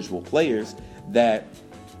individual players, that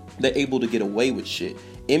they're able to get away with shit.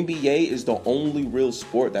 NBA is the only real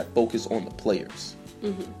sport that focuses on the players.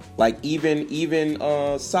 Like even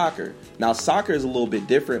soccer. Now soccer is a little bit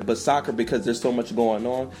different, but soccer, because there's so much going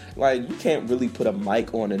on, like you can't really put a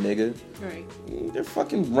mic on a nigga. Right. They're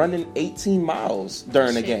fucking running 18 miles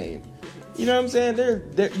during a game. You know what I'm saying?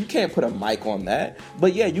 You can't put a mic on that.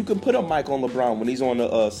 But yeah, you can put a mic on LeBron when he's on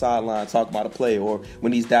the sideline talking about a play, or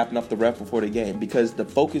when he's dapping up the ref before the game, because the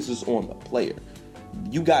focus is on the player.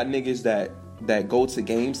 You got niggas that go to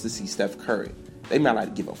games to see Steph Curry. They might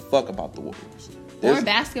not give a fuck about the Warriors. Or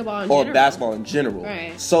basketball in general.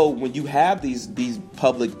 Right. So when you have these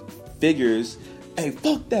public figures, hey,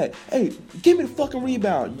 fuck that. Hey, give me the fucking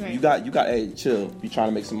rebound. Right. You got. Hey, chill. You trying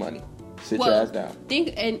to make some money? Sit your ass down.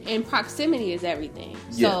 Think and proximity is everything.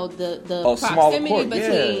 Yeah. So the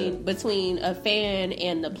proximity between a fan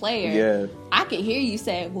and the player. Yeah. I can hear you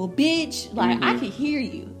say, "Well, bitch," like I can hear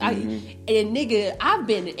you. And nigga, I've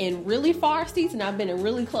been in really far seats and I've been in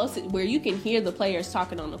really close where you can hear the players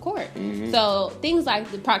talking on the court. So things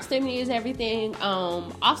like the proximity is everything.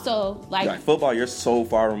 Also, like football, you're so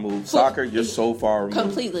far removed. Soccer, you're so far removed.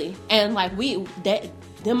 Completely. And like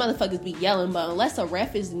them motherfuckers be yelling, but unless a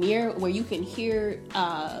ref is near where you can hear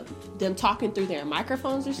them talking through their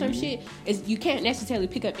microphones or some shit, you can't necessarily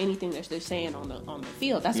pick up anything that they're saying on the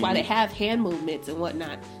field. That's why they have hand movements and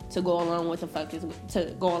whatnot to go along with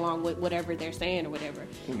to go along with whatever they're saying or whatever.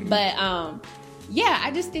 But yeah,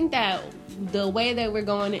 I just think that the way that we're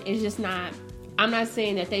going is just not. I'm not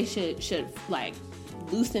saying that they should like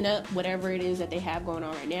loosen up whatever it is that they have going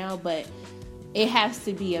on right now, but it has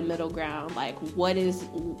to be a middle ground. Like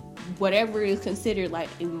whatever is considered like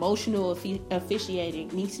emotional officiating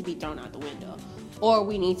needs to be thrown out the window. Or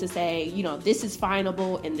we need to say, you know, this is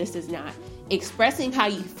fineable and this is not. Expressing how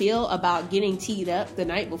you feel about getting teed up the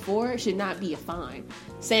night before should not be a fine.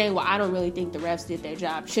 Saying, well, I don't really think the refs did their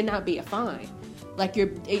job should not be a fine. Like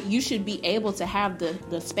you should be able to have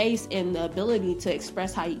the space and the ability to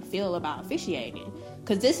express how you feel about officiating.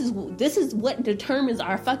 Because this is what determines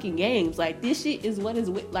our fucking games. Like, this shit is what is,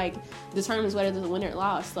 like, determines whether there's a winner or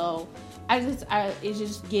loss. So, it's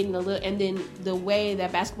just getting a little... And then the way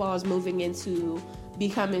that basketball is moving into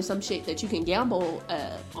becoming some shit that you can gamble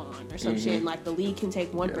on or some shit. And, like, the league can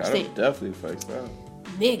take 1%. Yeah, that definitely affects that.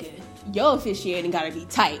 Nigga, your officiating gotta be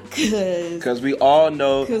tight. Because we all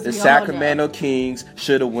know the Sacramento Kings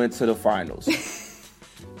should have went to the finals.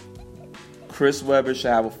 Chris Webber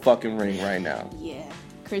should have a fucking ring right now. Yeah.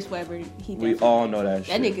 Chris Webber, we all know that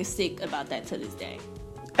shit. That nigga's sick about that to this day.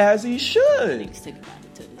 As he should. That nigga's sick about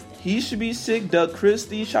it to this day. He should be sick. Doug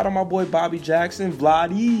Christie, shout out my boy Bobby Jackson,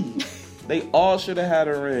 Vladdy. They all should have had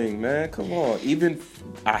a ring, man. Come on. Even,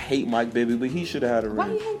 I hate Mike Bibby, but he should have had a ring. Why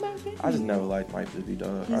do you hate Mike Bibby? I just never liked Mike Bibby,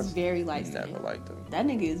 dog. He's very light-skinned. Never liked him. That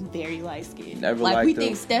nigga is very light-skinned. Never liked him. Like, we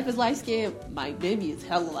think Steph is light-skinned, Mike Bibby is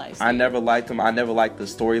hella light-skinned. I never liked him. I never liked the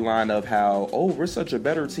storyline of how, we're such a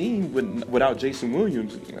better team without Jason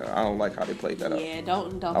Williams. I don't like how they played that up. Yeah,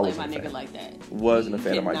 don't play my nigga like that. Wasn't a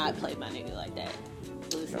fan of Mike Bibby. You cannot play my nigga like that.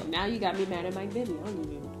 Listen, now you got me mad at Mike Bibby. I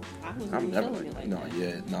wasn't even feeling it like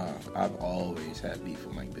that. I've always had beef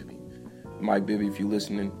with Mike Bibby. Mike Bibby, if you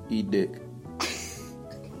listening, eat dick.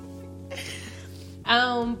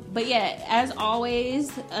 But yeah, as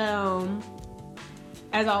always,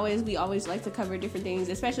 we always like to cover different things.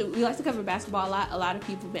 Especially, we like to cover basketball a lot. A lot of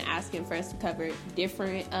people have been asking for us to cover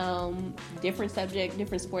different subjects,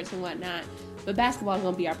 different sports and whatnot. But basketball is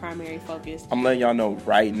going to be our primary focus. I'm letting y'all know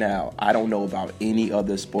right now, I don't know about any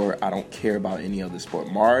other sport. I don't care about any other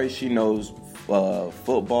sport. Mari, she knows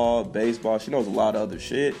football, baseball. She knows a lot of other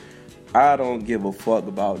shit. I don't give a fuck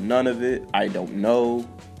about none of it. I don't know.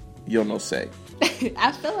 You'll no say.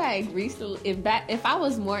 I feel like recently, if I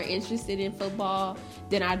was more interested in football,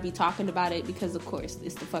 then I'd be talking about it because, of course,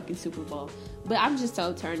 it's the fucking Super Bowl. But I'm just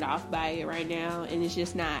so turned off by it right now, and it's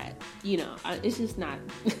just not, it's just not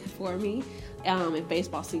for me. If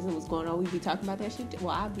baseball season was going on, we'd be talking about that shit too.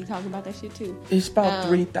 Well, I'd be talking about that shit too. It's about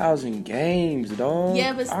 3,000 games, dog.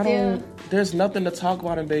 Yeah, but still, there's nothing to talk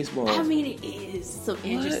about in baseball. I mean, it is some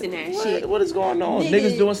interesting ass shit. What is going on?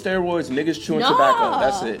 Niggas doing steroids, niggas chewing tobacco.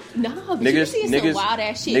 That's it. No, niggas some wild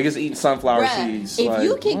ass shit. Niggas eating sunflower seeds. If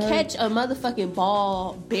you can catch a motherfucking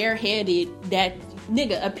ball barehanded, that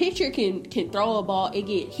nigga, a pitcher can throw a ball, it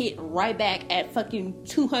get hit right back at fucking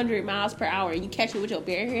 200 miles per hour, and you catch it with your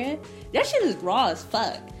bare hand. That shit is raw as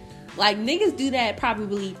fuck. Like, niggas do that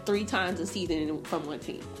probably 3 times a season from one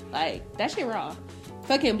team. Like, that shit raw.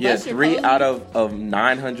 Fucking Buster 3 out of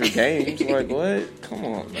 900 games. Like, what? Come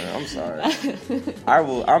on, man. I'm sorry.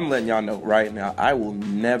 I'm letting y'all know right now, I will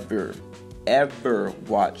never ever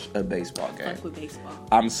watch a baseball game. Fuck with baseball.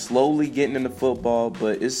 I'm slowly getting into football,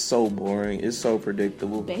 but it's so boring. It's so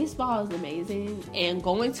predictable. Baseball is amazing, and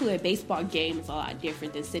going to a baseball game is a lot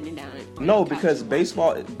different than sitting down. No, because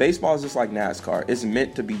baseball is just like NASCAR. It's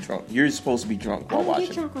meant to be drunk. You're supposed to be drunk while watching. I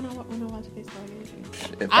get drunk when I watch a baseball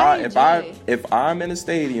game. If I'm in a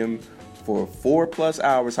stadium for 4+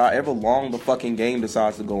 hours, however long the fucking game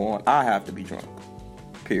decides to go on, I have to be drunk.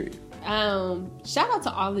 Period. Shout out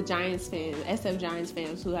to all the Giants fans, SF Giants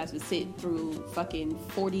fans, who has to sit through fucking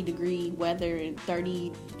 40-degree weather and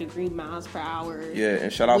 30-degree miles per hour. Yeah,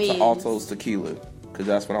 and shout out to Alto's Tequila, because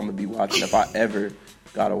that's what I'm gonna be watching if I ever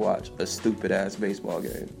gotta watch a stupid ass baseball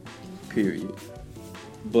game. Period.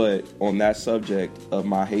 But on that subject of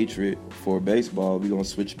my hatred for baseball, we're gonna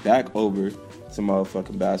switch back over to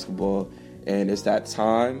motherfucking basketball, and it's that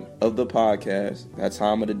time of the podcast, that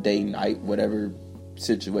time of the day, night, whatever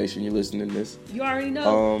situation you're listening to this. You already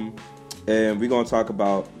know. And we're gonna talk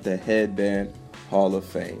about the Headband Hall of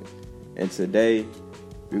Fame. And today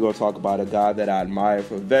we're gonna talk about a guy that I admire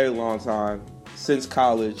for a very long time, since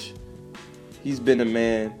college. He's been a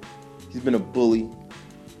man. He's been a bully.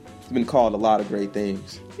 He's been called a lot of great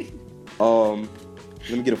things. Let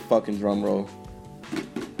me get a fucking drum roll.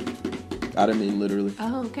 I didn't mean literally.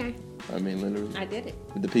 Oh, okay. I mean literally. I did it.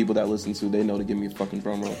 The people that listen to, they know to give me a fucking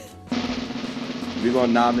drum roll. We're going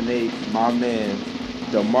to nominate my man,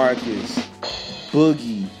 DeMarcus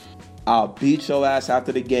Boogie. I'll beat your ass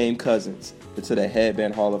after the game, Cousins, to the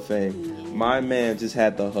Headband Hall of Fame. Mm-hmm. My man just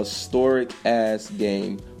had the historic ass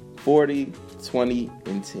game, 40, 20,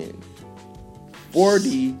 and 10.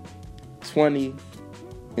 40, 20,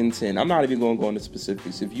 and 10. I'm not even going to go into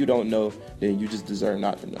specifics. If you don't know, then you just deserve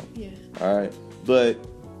not to know. Yeah. All right. But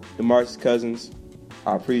DeMarcus Cousins,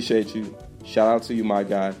 I appreciate you. Shout out to you, my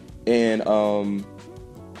guy. And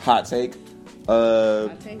hot take.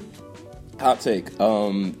 Hot take.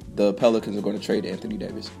 The Pelicans are going to trade Anthony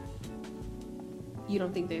Davis. You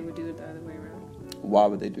don't think they would do it the other way around? Why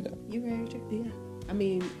would they do that? You're very yeah. I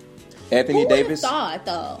mean, Anthony Davis. Who would have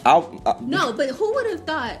thought though? No, but who would have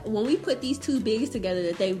thought when we put these two bigs together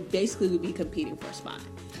that they basically would be competing for a spot?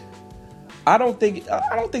 I don't think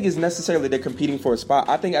it's necessarily they're competing for a spot.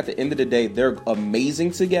 I think at the end of the day, they're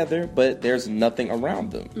amazing together, but there's nothing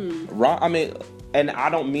around them. I mean, and I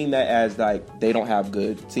don't mean that as like they don't have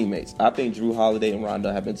good teammates. I think Jrue Holiday and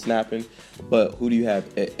Rondo have been snapping, but who do you have?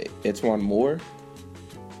 E'Twaun Moore?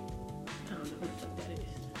 I don't know who the fuck that is.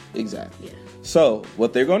 Exactly. Yeah. So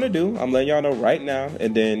what they're gonna do, I'm letting y'all know right now,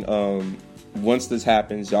 and then once this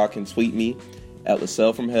happens, y'all can tweet me at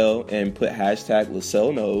LaSalle from Hell and put hashtag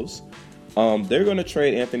LaSalle knows. They're going to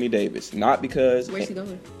trade Anthony Davis, not because... Where's he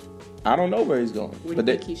going? I don't know where he's going. Where do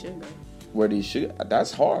you think he should go? Where he should...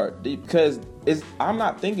 That's hard. Because I'm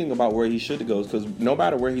not thinking about where he should go, because no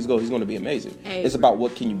matter where he's going to be amazing. Hey, it's about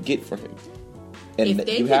what can you get for him. And if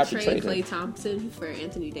they could trade Klay Thompson for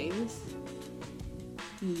Anthony Davis...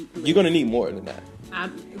 You're going to need more than that.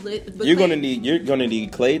 You're going to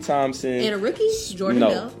need Klay Thompson and a rookie, Jordan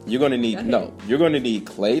Bell. You're going to need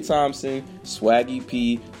Klay Thompson, Swaggy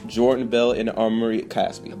P, Jordan Bell, and Amari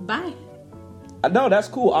Caspi. Bye. No, that's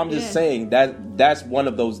cool. I'm just saying that's one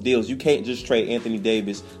of those deals. You can't just trade Anthony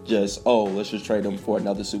Davis. Let's just trade him for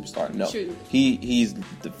another superstar. No, true. He's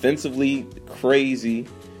defensively crazy,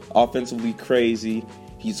 offensively crazy.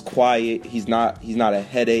 He's quiet. He's not a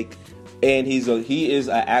headache. And he is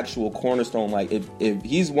an actual cornerstone. Like if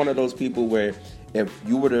he's one of those people where if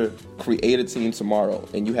you were to create a team tomorrow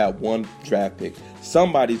and you have one draft pick,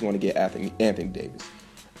 somebody's going to get Anthony Davis.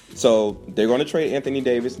 So they're going to trade Anthony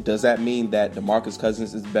Davis. Does that mean that DeMarcus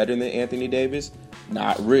Cousins is better than Anthony Davis?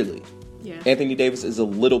 Not really. Yeah. Anthony Davis is a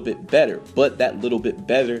little bit better, but that little bit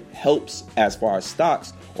better helps as far as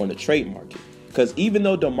stocks on the trade market. Because even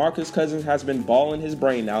though DeMarcus Cousins has been balling his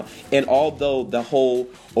brain out, and although the whole,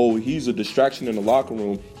 he's a distraction in the locker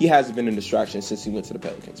room, he hasn't been a distraction since he went to the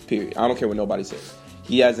Pelicans, period. I don't care what nobody says.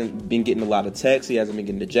 He hasn't been getting a lot of texts. He hasn't been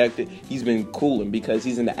getting ejected. He's been cooling because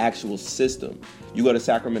he's in the actual system. You go to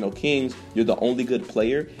Sacramento Kings, you're the only good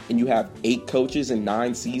player, and you have 8 coaches in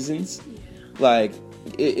 9 seasons. Like,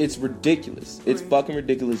 it's ridiculous. It's fucking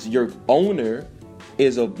ridiculous. Your owner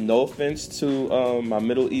is no offense to my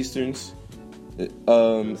Middle Easterns.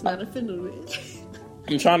 It's not offending me.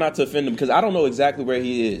 I'm trying not to offend him because I don't know exactly where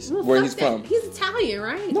he is, where he's from. He's Italian,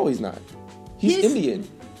 right? No, he's not. He's Indian.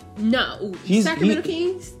 No, Sacramento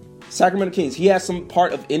Kings. Sacramento Kings. He has some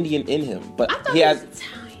part of Indian in him, but I thought he was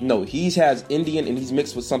Italian. No, he has Indian and he's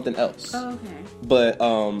mixed with something else. Oh, okay. But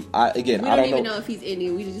I don't even know if he's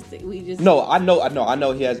Indian. We just. No, I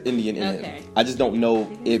know he has Indian in him. I just don't know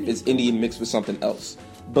if it's Indian mixed with something else.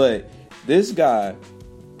 But this guy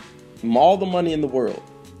all the money in the world,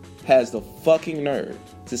 has the fucking nerve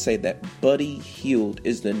to say that Buddy Hield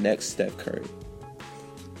is the next Steph Curry.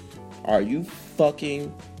 Are you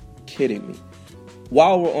fucking kidding me?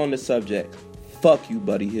 While we're on the subject, fuck you,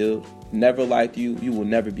 Buddy Hield. Never liked you. You will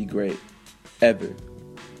never be great. Ever.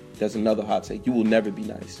 That's another hot take. You will never be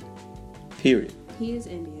nice. Period. He is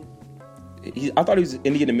Indian. I thought he was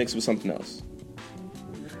Indian and mixed with something else.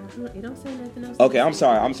 It don't say nothing else. Okay, I'm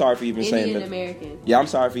sorry. I'm sorry for even saying Indian American. Yeah, I'm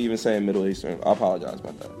sorry for even saying Middle Eastern. I apologize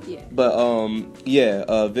about that. Yeah. But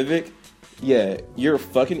Vivek, yeah, you're a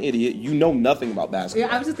fucking idiot. You know nothing about basketball.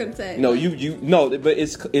 Yeah, I was just gonna say. No, but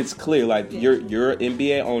it's clear. Like you're an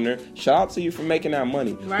NBA owner. Shout out to you for making that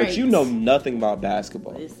money. Right. But you know nothing about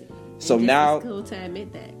basketball. Listen, so now it's cool to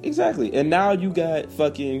admit that. Exactly. And now you got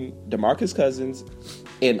fucking DeMarcus Cousins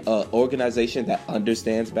in an organization that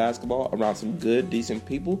understands basketball around some good, decent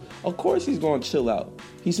people. Of course he's going to chill out.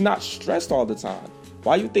 He's not stressed all the time.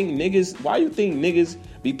 Why you think niggas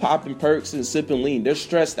be popping perks and sipping lean? They're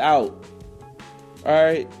stressed out. All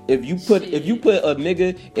right. If you put a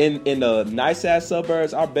nigga in the nice ass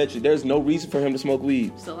suburbs, I bet you there's no reason for him to smoke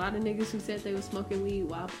weed. There's a lot of niggas who said they were smoking weed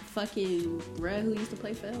while fucking bruh who used to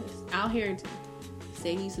play for us, Al Harrington,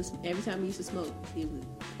 say he used to, every time he used to smoke, he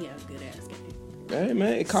had a good ass game. Hey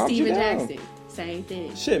man, it calms you down. Steven Jackson, same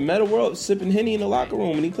thing. Shit, Metta World sipping Henny in the locker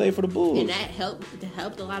room when he played for the Bulls, and that helped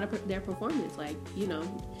a lot of their performance. Like, you know,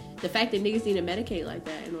 the fact that niggas need to medicate like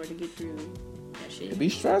that in order to get through that shit. It'd be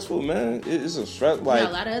stressful, man. It's a stress. Like,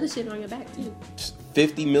 a lot of other shit on your back too.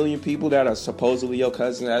 50 million people that are supposedly your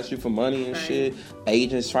cousins ask you for money and shit.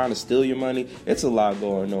 Agents trying to steal your money. It's a lot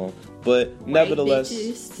going on. But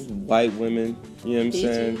nevertheless, white women, you know what I'm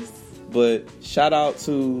saying? But shout out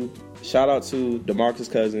to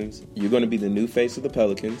DeMarcus Cousins. You're going to be the new face of the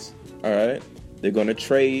Pelicans. All right? They're going to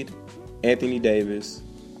trade Anthony Davis.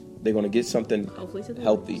 They're going to get something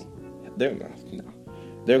healthy. They're not. No.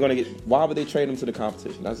 They're going to get... Why would they trade him to the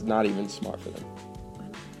competition? That's not even smart for them.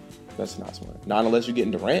 That's not smart. Not unless you're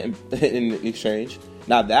getting Durant in exchange.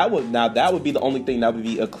 Now that would be the only thing that would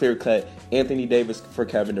be a clear cut Anthony Davis for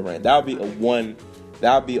Kevin Durant. That would be a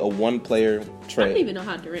one player trade. I don't even know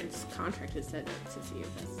how Durant's contract is set up this year.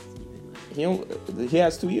 He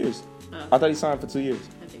has 2 years. Oh. I thought he signed for 2 years.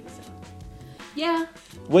 I think so. Yeah.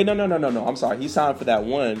 Wait, no. I'm sorry. He signed for that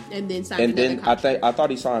one, and then signed another contract. I thought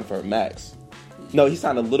he signed for a max. No, he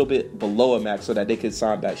signed a little bit below a max so that they could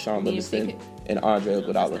sign back Sean Livingston and Andre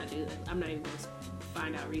Iguodala. I'm not even going to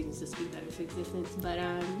find out reasons to speak that into existence. But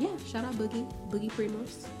yeah, shout out Boogie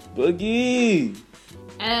Primos. Boogie.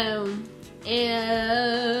 And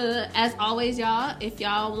as always, y'all, if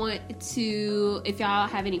y'all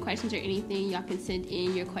have any questions or anything, y'all can send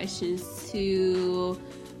in your questions to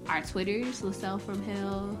our Twitters, LaSalle from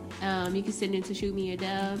Hell. You can send it to Shoot Me a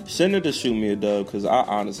Dub. Send it to Shoot Me a Dub because I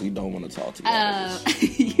honestly don't want to talk to you.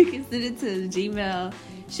 You can send it to Gmail,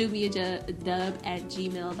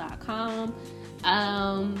 shootmeadub@gmail.com.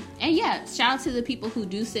 And yeah, shout out to the people who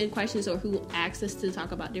do send questions or who ask us to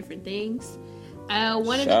talk about different things.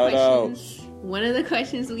 One of the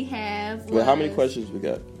questions we have was... Well, how many questions we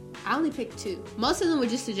got? I only picked 2. Most of them were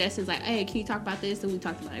just suggestions like, hey, can you talk about this? And we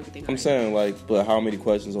talked about everything. I'm saying, like, but how many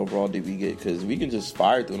questions overall did we get? Because we can just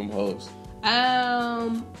fire through them hoes.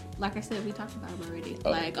 Like I said, we talked about them already.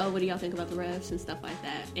 Oh. Like, what do y'all think about the refs and stuff like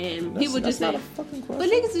that? And That's people just say, not a fucking question. but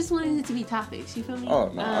niggas just wanted it to be topics. You feel me? Oh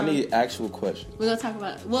no, I need actual questions. We're gonna talk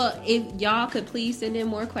about. Well, if y'all could please send in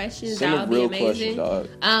more questions, that would be amazing.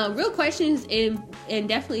 Real questions and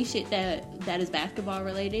definitely shit that is basketball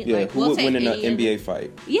related. Yeah, like, who would win in an NBA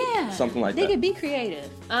fight? Yeah, something like that. They could be creative.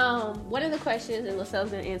 One of the questions, and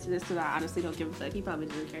LaSalle's gonna answer this because I honestly don't give a fuck. He probably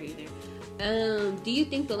doesn't care either. Do you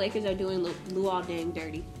think the Lakers are doing Luol Deng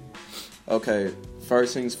dirty? Okay,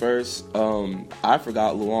 first things first. I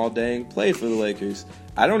forgot Luol Deng played for the Lakers.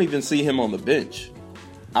 I don't even see him on the bench.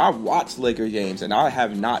 I watched Laker games and I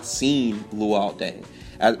have not seen Luol Deng.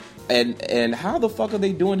 And how the fuck are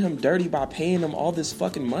they doing him dirty by paying him all this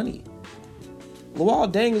fucking money? Luol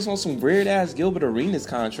Deng is on some weird ass Gilbert Arenas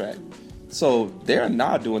contract, so they're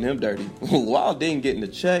not doing him dirty. Luol Deng getting the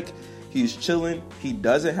check. He's chilling. He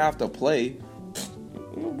doesn't have to play.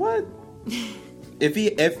 What?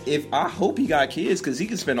 If I hope he got kids because he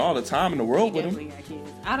can spend all the time in the world with him. Got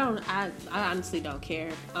kids. I honestly don't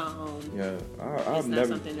care. I've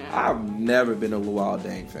never been a Luol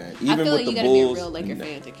Deng fan. Even I feel with like you the gotta Bulls, be a real Laker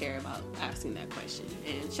fan to care about asking that question.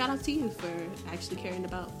 And shout out to you for actually caring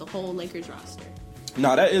about the whole Lakers roster.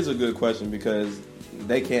 No, that is a good question because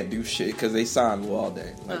they can't do shit because they signed Luol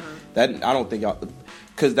Deng. Like that, I don't think y'all,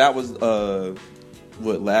 because that was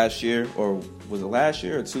last year, or was it last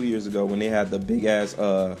year or 2 years ago when they had the big ass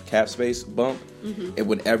cap space bump, and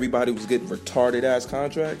when everybody was getting retarded ass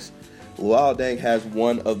contracts, Luol Deng has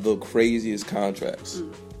one of the craziest contracts.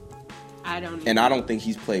 I don't think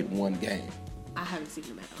he's played one game. I haven't seen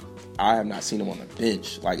him at all. I have not seen him on the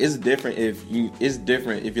bench. Like, it's different if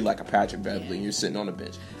you're like a Patrick Beverly and you're sitting on the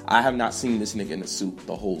bench. I have not seen this nigga in a suit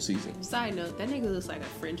the whole season. Side note, that nigga looks like a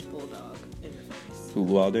French bulldog in the face. Who,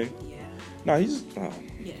 Luol Deng? Yeah. No, he's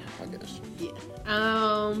yeah. I guess. Yeah.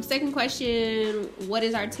 Second question, what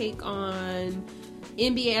is our take on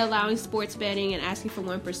NBA allowing sports betting and asking for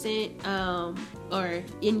 1%, or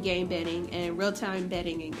in-game betting and real-time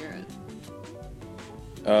betting in Europe?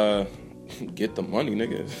 Get the money,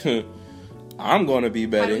 nigga. I'm going to be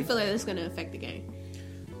betting. How do you feel like that's going to affect the game?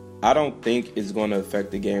 I don't think it's going to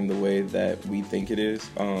affect the game the way that we think it is.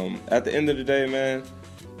 At the end of the day, man,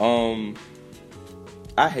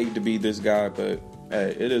 I hate to be this guy, but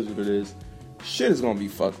hey, it is what it is. Shit is going to be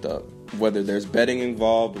fucked up. Whether there's betting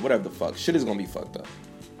involved, whatever the fuck, shit is going to be fucked up.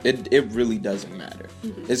 It really doesn't matter.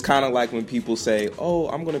 It's kind of like when people say, oh,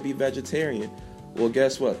 I'm going to be vegetarian. Well,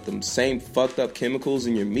 guess what? The same fucked up chemicals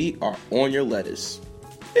in your meat are on your lettuce.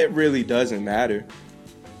 It really doesn't matter.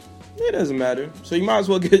 It doesn't matter. So you might as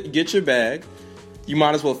well get your bag. You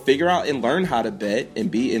might as well figure out and learn how to bet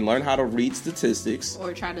and learn how to read statistics.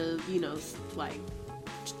 Or try to, like,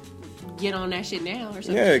 get on that shit now or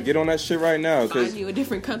something. Yeah, get on that shit right now. Find you a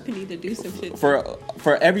different company to do some shit.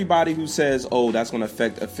 For everybody who says, oh, that's going to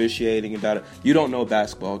affect officiating and that, you don't know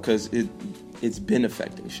basketball because it's been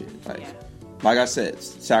affecting shit. Like I said,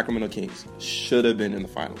 Sacramento Kings should have been in the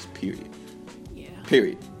finals, period. Yeah.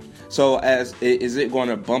 Period. So is it going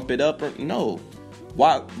to bump it up or no?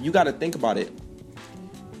 Why? You got to think about it.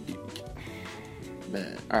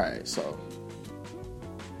 Man, all right, so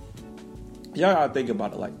y'all got to think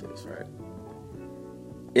about it like this, right?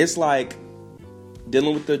 It's like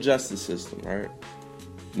dealing with the justice system, right?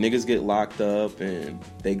 Niggas get locked up and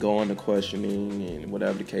they go on to questioning and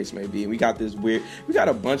whatever the case may be. And we got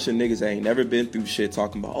a bunch of niggas that ain't never been through shit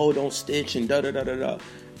talking about, oh, don't stitch and da-da-da-da-da.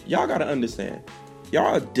 Y'all got to understand.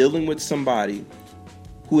 Y'all are dealing with somebody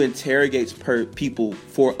who interrogates people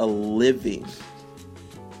for a living.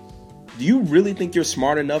 Do you really think you're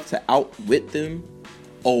smart enough to outwit them?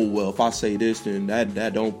 Oh, well, if I say this, then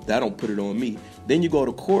that don't put it on me. Then you go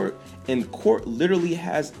to court, and court literally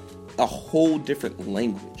has a whole different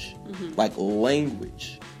language. Like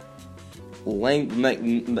language. Going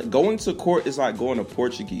to court is like going to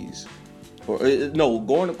Portuguese.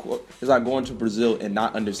 Going to court is like going to Brazil and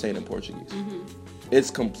not understanding Portuguese. It's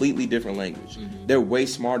completely different language. They're way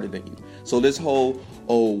smarter than you. So this whole,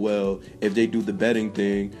 oh, well, if they do the betting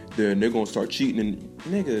thing, then they're going to start cheating. And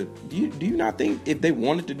nigga, do you not think if they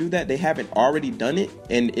wanted to do that, they haven't already done it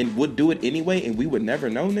and would do it anyway and we would never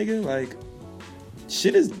know, nigga? Like,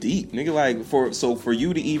 shit is deep, nigga. Like, for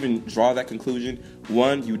you to even draw that conclusion,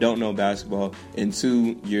 one, you don't know basketball, and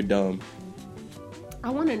two, you're dumb. I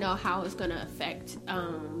want to know how it's going to affect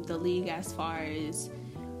the league as far as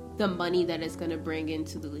the money that it's going to bring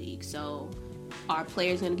into the league. So are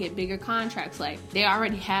players going to get bigger contracts? Like, they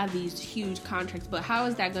already have these huge contracts, but how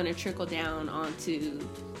is that going to trickle down onto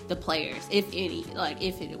the players, if any? Like,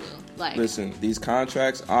 if it will. Like, listen, these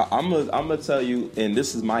contracts, I'm gonna tell you, and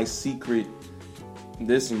this is my secret.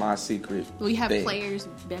 We have players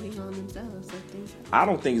betting on themselves. I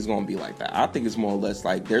don't think it's going to be like that. I think it's more or less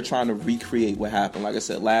like they're trying to recreate what happened, like I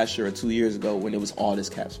said, last year or 2 years ago when it was all this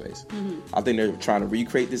cap space. I think they're trying to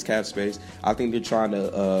recreate this cap space. I think they're trying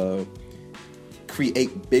to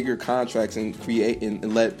create bigger contracts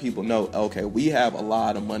and let people know, okay, we have a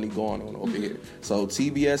lot of money going on over here. So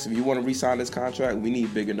TBS, if you want to re-sign this contract, we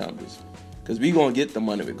need bigger numbers. Because we going to get the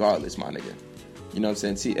money regardless, my nigga. You know what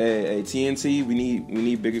I'm saying? TNT, we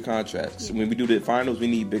need bigger contracts. When we do the finals, we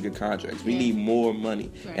need bigger contracts. We need more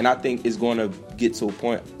money. Right. And I think it's going to get to a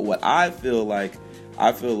point. What I feel like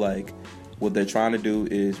what they're trying to do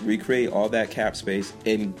is recreate all that cap space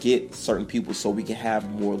and get certain people so we can have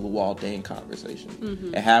more Luol Deng conversation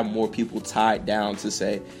and have more people tied down to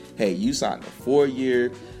say, hey, you signed a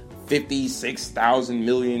 4-year, $56,000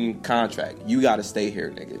 million contract. You got to stay here,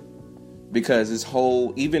 nigga. Because this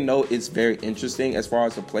whole, even though it's very interesting as far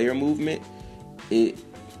as the player movement,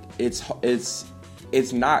 it's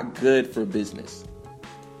not good for business.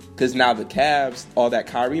 Because now the Cavs, all that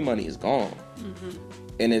Kyrie money is gone,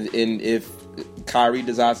 and if Kyrie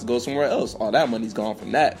decides to go somewhere else, all that money's gone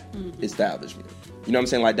from that establishment. You know what I'm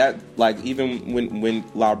saying? Like that. Like even when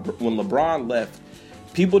LeBron left,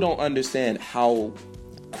 people don't understand how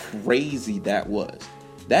crazy that was.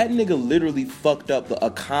 That nigga literally fucked up the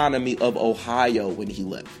economy of Ohio when he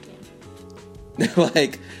left.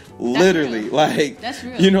 Like, literally. Like, that's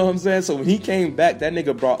real. You know what I'm saying? So when he came back, that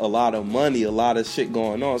nigga brought a lot of money, a lot of shit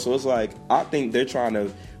going on. So it's like, I think they're trying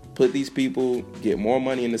to put these people, get more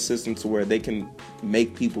money in the system to where they can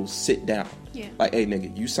make people sit down. Yeah. Like, hey,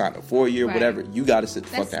 nigga, you signed a 4-year, whatever. You got to sit the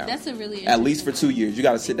fuck down. That's a really at least for 2 years. You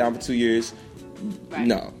got to sit down for 2 years. Right.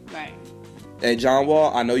 No. Right. Hey, John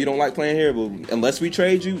Wall, I know you don't like playing here, but unless we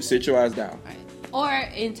trade you, sit your ass down. Right. Or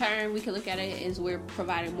in turn, we could look at it as we're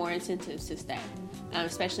providing more incentives to stay,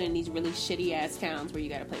 especially in these really shitty ass towns where you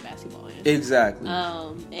got to play basketball in. Exactly.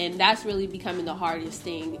 And that's really becoming the hardest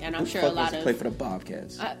thing. And I'm sure a lot of play for the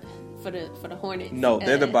Bobcats. For the Hornets. No,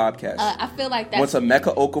 they're the Bobcats. I feel like that's once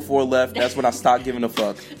Emeka Okafor left, that's when I stopped giving a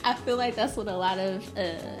fuck. I feel like that's what a lot of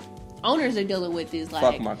owners are dealing with is like,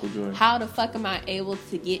 fuck Michael Jordan. How the fuck am I able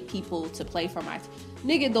to get people to play for my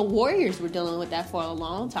nigga? The Warriors were dealing with that for a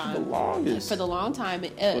long time. For the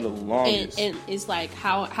longest. And it's like,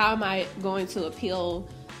 how am I going to appeal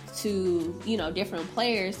to, different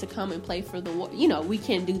players to come and play for the, we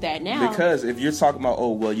can't do that now. Because if you're talking about,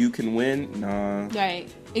 oh, well, you can win, nah.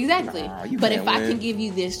 Right. Exactly. But if I can give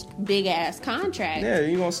you this big ass contract, yeah,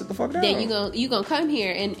 you gonna sit the fuck down. Then you gonna come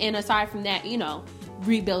here and aside from that,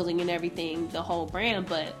 rebuilding and everything, the whole brand.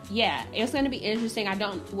 But yeah, it's gonna be interesting. I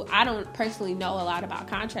don't personally know a lot about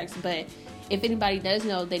contracts, but if anybody does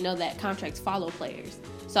know, they know that contracts follow players.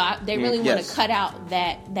 So they really want to cut out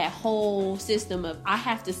that whole system of I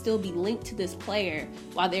have to still be linked to this player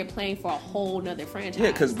while they're playing for a whole nother franchise.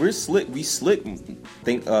 Yeah, because we're slick. We slick.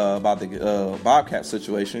 Think about the Bobcat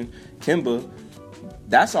situation. Kemba,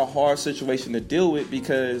 that's a hard situation to deal with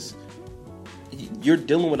because you're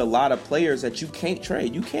dealing with a lot of players that you can't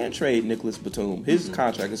trade. You can't trade Nicholas Batum. His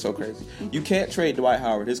contract is so crazy. You can't trade Dwight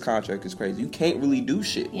Howard. His contract is crazy. You can't really do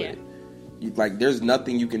shit with it. Like, there's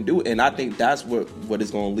nothing you can do. And I think that's what it's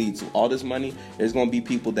going to lead to. All this money, there's going to be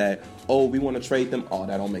people that, oh, we want to trade them. Oh,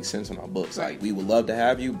 that don't make sense in our books. Like, we would love to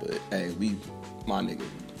have you, but, hey, my nigga,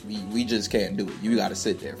 we just can't do it. You got to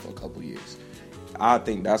sit there for a couple years. I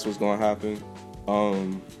think that's what's going to happen.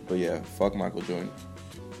 But, yeah, fuck Michael Jordan.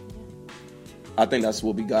 I think that's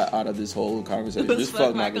what we got out of this whole conversation. Just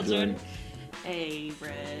fuck Michael Jordan. Hey,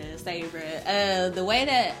 bruh. The way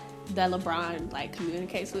that LeBron, like,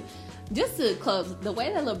 communicates with... Just to close, the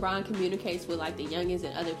way that LeBron communicates with, like, the youngest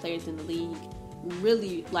and other players in the league,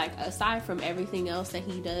 really, like, aside from everything else that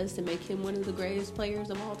he does to make him one of the greatest players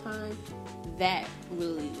of all time, that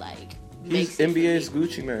really, like, makes He's NBA's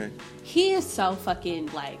Gucci Mane. He is so fucking,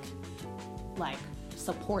 like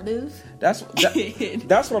supportive. That's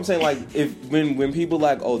what I'm saying. Like, when people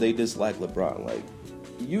like, oh, they dislike LeBron, like,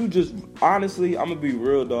 you just, honestly, I'm gonna be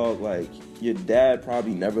real, dog, like, your dad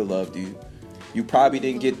probably never loved you. You probably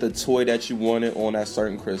didn't get the toy that you wanted on that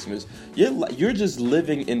certain Christmas. You're just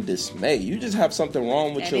living in dismay. You just have something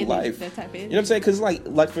wrong with your life. You know what I'm saying? Because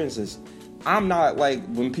like for instance, I'm not like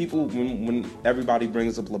when everybody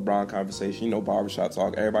brings up LeBron conversation, barbershop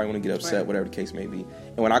talk, everybody want to get upset, whatever the case may be.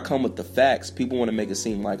 And when I come with the facts, people want to make it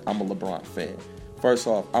seem like I'm a LeBron fan. First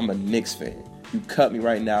off, I'm a Knicks fan. You cut me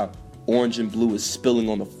right now, orange and blue is spilling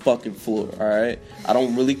on the fucking floor, all right? I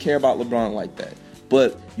don't really care about LeBron like that.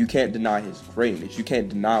 But you can't deny his greatness. You can't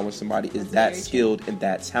deny when somebody is that skilled and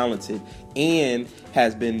that talented and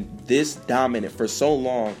has been this dominant for so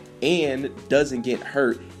long and doesn't get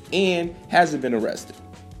hurt and hasn't been arrested.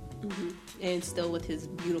 Mm-hmm. And still with his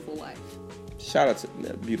beautiful wife. Shout out to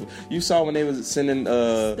that beautiful. You saw when they was sending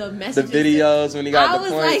the videos when he got the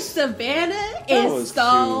points. I was like, Savannah is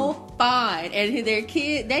so fine, and their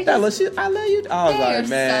kid. I love you. I was like,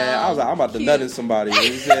 man. I was like, I'm about to nut in somebody.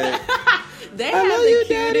 He said, They have the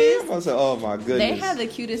cutest. I was like, oh my goodness. They have the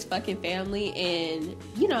cutest fucking family, and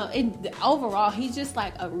and overall, he's just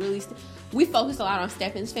like a really. We focus a lot on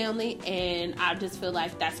Stefan's family, and I just feel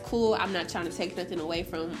like that's cool. I'm not trying to take nothing away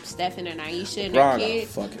from Stefan and Aisha and their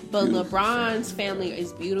kids, but LeBron's family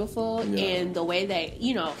is beautiful, and the way that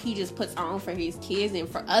he just puts on for his kids and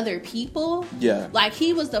for other people. Yeah, like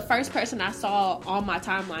he was the first person I saw on my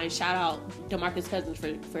timeline. Shout out DeMarcus Cousins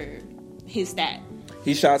for his stat.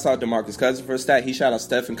 He shouts out DeMarcus Cousins for a stat. He shout out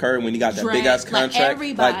Stephen Curry when he got that big ass contract.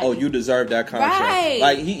 Like, oh, you deserve that contract. Right.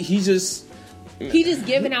 Like he just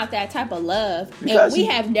giving out that type of love. And we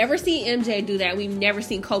have never seen MJ do that. We've never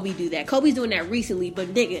seen Kobe do that. Kobe's doing that recently, but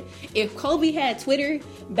nigga, if Kobe had Twitter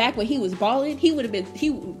back when he was balling, he wouldn't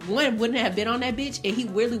have been on that bitch, and he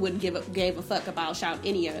really wouldn't gave a fuck about shout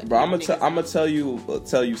any of it. Bro, I'm gonna tell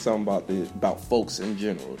you something about folks in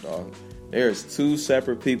general, dog. There's two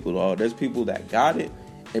separate people, dog. There's people that got it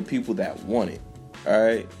and people that want it. All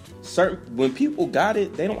right. When people got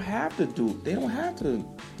it, they don't have to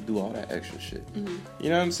do all that extra shit. Mm-hmm.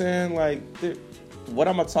 You know what I'm saying? Like, what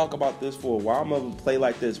I'm gonna talk about this for? Why I'm gonna play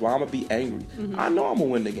like this? Why I'm gonna be angry? I know I'm gonna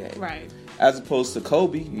win the game. Right. As opposed to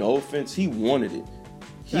Kobe, no offense, he wanted it.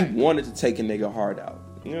 He wanted to take a nigga heart out.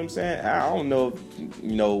 You know what I'm saying? I don't know if,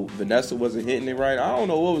 Vanessa wasn't hitting it right. I don't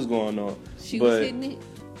know what was going on. She was hitting it?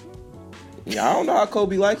 Yeah, I don't know how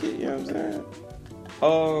Kobe like it. You know what I'm saying?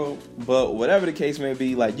 But whatever the case may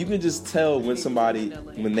be, like, you can just tell when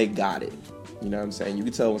they got it. You know what I'm saying? You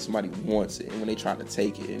can tell when somebody wants it and when they trying to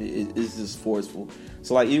take it. It's just forceful.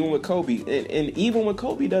 So, like, even with Kobe, and even when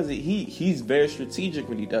Kobe does it, he's very strategic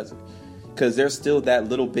when he does it. Because there's still that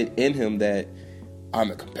little bit in him that I'm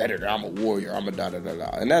a competitor, I'm a warrior, I'm a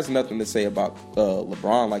da-da-da-da. And that's nothing to say about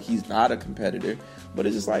LeBron. Like, he's not a competitor. But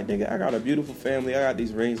it's just like, nigga, I got a beautiful family. I got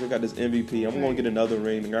these rings. I got this MVP. I'm going to get another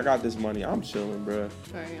ring. Nigga, I got this money. I'm chilling, bro.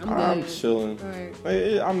 Right, I'm chilling.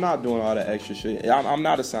 Right. I'm not doing all that extra shit. I'm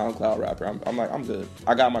not a SoundCloud rapper. I'm like, I'm good.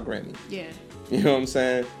 I got my Grammy. Yeah. You know what I'm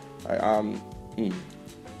saying? Like,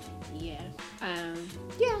 Yeah.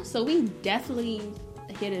 Yeah, so we definitely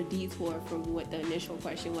hit a detour from what the initial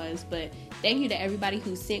question was, but thank you to everybody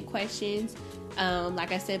who sent questions.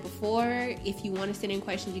 Like I said before, if you want to send in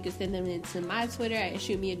questions, you can send them into my Twitter at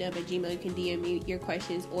shootmeadub@gmail. You can DM me your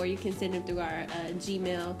questions, or you can send them through our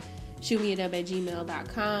Gmail,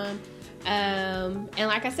 shootmeadub@gmail.com. And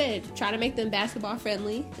like I said, try to make them basketball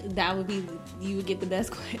friendly. That would be, you would get the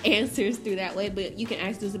best answers through that way. But you can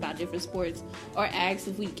ask us about different sports, or ask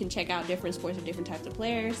if we can check out different sports or different types of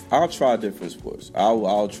players. I'll try different sports.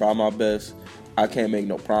 I'll try my best. I can't make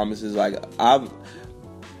no promises. Like, I'll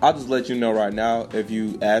just let you know right now, if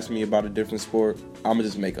you ask me about a different sport, I'm gonna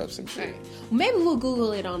just make up some shit. Right. Maybe we'll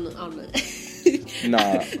Google it on the during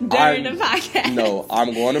the podcast. No,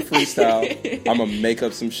 I'm going to freestyle. I'm gonna make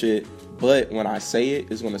up some shit. But when I say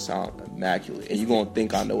it, it's going to sound immaculate. And you're going to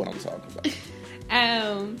think I know what I'm talking about.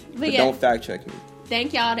 But don't fact check me.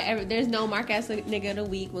 Thank y'all to there's no Mark Ass Nigga of the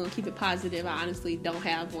Week. We'll keep it positive. I honestly don't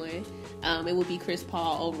have one. It will be Chris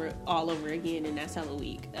Paul all over again, and that's hella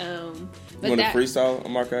weak. You want to freestyle a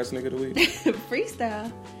Mark Ass Nigga of the Week?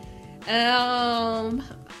 Freestyle? I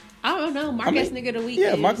don't know. Mark Ass Nigga of the Week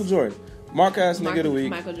is Michael Jordan. Mark Ass Nigga of the Week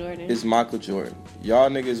Michael Jordan. Is Michael Jordan. Y'all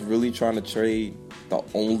niggas really trying to trade the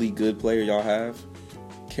only good player y'all have?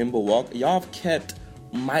 Kemba Walker. Y'all have kept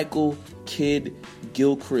Michael Kidd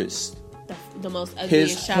Gilchrist. The most ugliest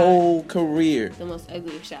his shot. Whole career. The most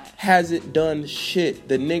ugliest shot. Hasn't done shit.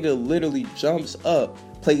 The nigga literally jumps up,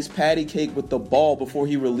 plays patty cake with the ball before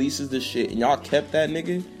he releases the shit, and y'all kept that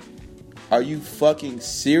nigga? Are you fucking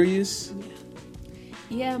serious?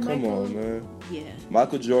 Yeah, Michael. Come on, man. Yeah.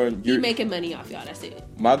 Michael Jordan. You making money off y'all, that's it.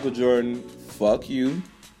 Michael Jordan, fuck you.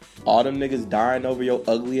 All them niggas dying over your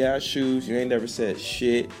ugly ass shoes. You ain't never said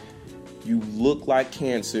shit. You look like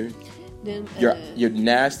cancer. Them, your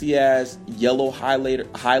nasty ass yellow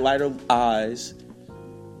highlighter eyes.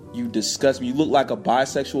 You disgust me. You look like a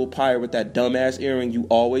bisexual pirate with that dumbass earring you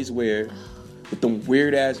always wear. With them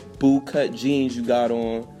weird ass boot cut jeans you got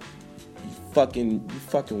on. You fucking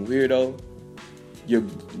weirdo. Your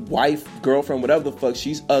wife, girlfriend, whatever the fuck,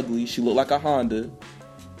 she's ugly. She look like a Honda.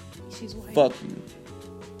 She's white. Fuck you.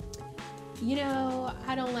 You know,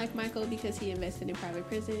 I don't like Michael because he invested in private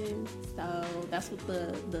prisons. So that's what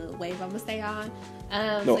the wave I'm gonna stay on.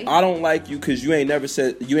 I don't like you because you ain't never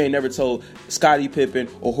told Scottie Pippen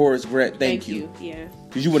or Horace Grant thank you. Yeah.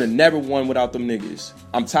 Because you would have never won without them niggas.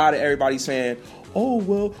 I'm tired of everybody saying, oh,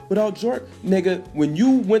 well, without Jordan. Nigga, when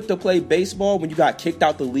you went to play baseball, when you got kicked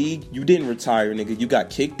out the league, you didn't retire, nigga. You got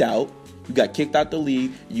kicked out. You got kicked out the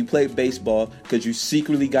league. You played baseball because you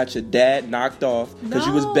secretly got your dad knocked off because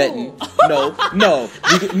you was betting. No.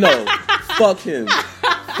 Fuck him.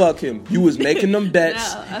 Fuck him. You was making them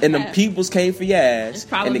bets, and them peoples came for your ass,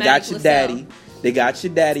 and they got your daddy. They got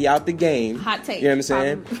your daddy out the game. Hot take. You know what I'm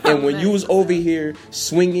saying? And when you was over here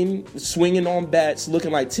swinging on bats,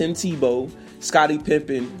 looking like Tim Tebow, Scottie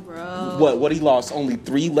Pippen, bro. What he lost? Only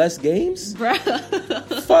 3 less games? Bro.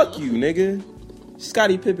 Fuck you, nigga.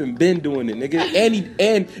 Scottie Pippen been doing it, nigga.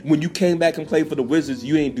 And when you came back and played for the Wizards,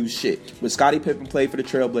 you ain't do shit. When Scottie Pippen played for the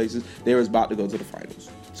Trailblazers, they was about to go to the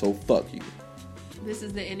finals. So fuck you. This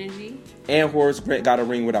is the energy. And Horace Grant got a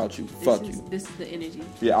ring without you. Fuck you. This is the energy.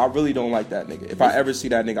 Yeah, I really don't like that nigga. If I ever see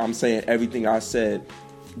that nigga, I'm saying everything I said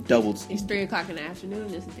doubled. It's 3:00 in the afternoon.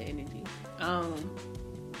 This is the energy.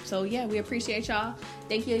 So yeah, we appreciate y'all.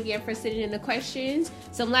 Thank you again for sending in the questions.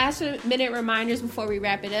 Some last minute reminders before we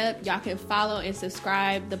wrap it up. Y'all can follow and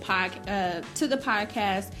subscribe to the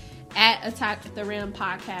podcast at Attack the Rim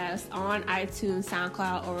Podcast on iTunes,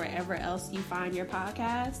 SoundCloud, or wherever else you find your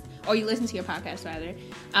podcast, or you listen to your podcast, rather.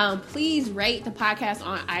 Please rate the podcast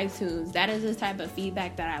on iTunes. That is the type of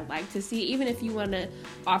feedback that I like to see. Even if you want to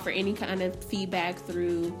offer any kind of feedback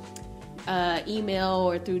through email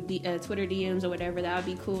or through Twitter DMs or whatever, that would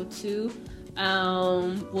be cool too.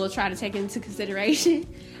 We'll try to take it into consideration.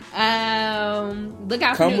 Look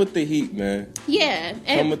out. Come with the heat, man. Yeah,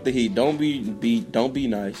 come with the heat. Don't be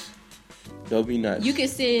nice. Don't be nice. You can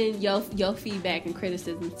send your feedback and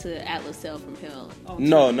criticism to Atlas Cell from Hell.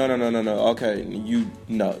 No. Okay,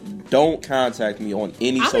 don't contact me on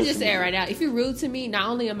any. I'm gonna just say it right now. If you're rude to me, not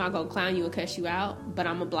only am I gonna clown you and cuss you out, but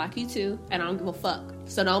I'm gonna block you too, and I don't give a fuck.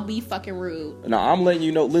 So don't be fucking rude. No, I'm letting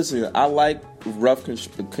you know. Listen, I like rough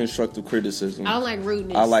constructive criticism. I don't like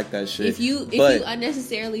rudeness. I like that shit. If you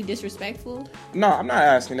unnecessarily disrespectful. No, I'm not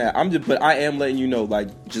asking that. But I am letting you know, like,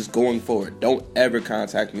 just going forward, don't ever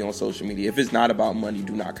contact me on social media. If it's not about money,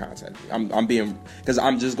 do not contact me. I'm being, because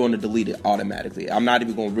I'm just going to delete it automatically. I'm not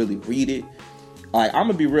even going to really read it. Like, I'm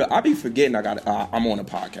gonna be real. I be forgetting I'm on a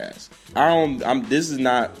podcast. This is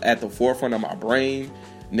not at the forefront of my brain.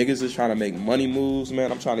 Niggas is trying to make money moves, man.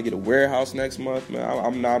 I'm trying to get a warehouse next month, man.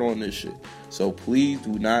 I'm not on this shit. So please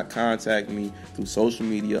do not contact me through social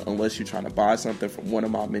media unless you're trying to buy something from one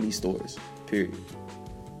of my many stores. Period.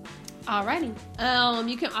 Alrighty.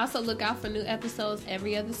 You can also look out for new episodes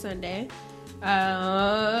every other Sunday.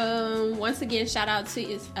 Once again, shout out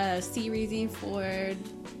to C Reezy for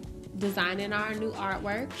designing our new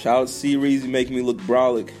artwork. Shout out to C Reezy, making me look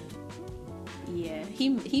brolic. Yeah,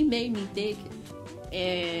 he made me thick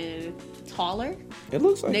and taller. It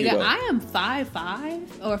looks like nigga, I am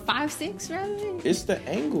 5'5" or 5'6" rather. It's the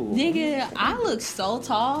angle. Nigga, I look so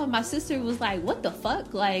tall. My sister was like, "What the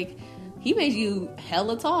fuck?" Like, he made you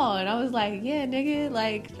hella tall, and I was like, "Yeah, nigga."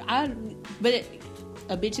 Like, a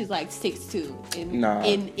bitch is like 6'2"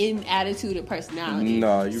 in attitude and personality.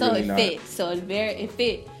 No, you so really it not. fit. So it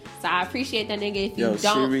fit. So I appreciate that, nigga. If you don't,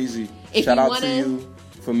 Shirizi, shout out to you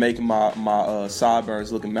for making my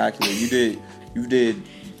sideburns look immaculate. You did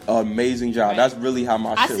an amazing job. Right. That's really how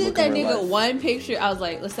my shit look in real life. I sent that nigga one picture. I was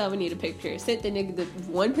like, LaSalle, we need a picture. Sent the nigga the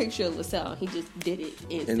one picture of LaSalle. He just did it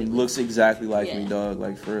instantly. And it looks exactly like me, dog.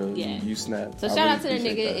 Like, for real. Yeah. You snapped. So shout out to that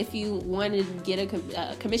nigga. If you want to get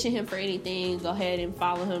commission him for anything, go ahead and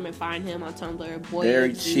follow him and find him on Tumblr.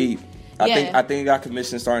 Very cheap. I think it got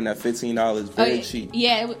commission starting at $15. Very cheap.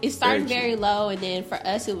 Yeah, it started very low, and then for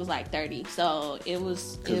us it was like $30. So it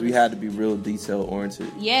was because we had to be real detail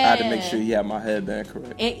oriented. Yeah, I had to make sure he had my headband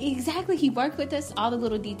correct. And exactly, he worked with us. All the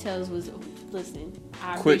little details was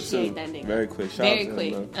I appreciate that nigga. Very quick. Very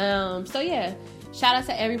quick. So yeah. Shout out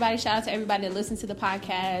to everybody. Shout out to everybody that listens to the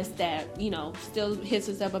podcast, that, still hits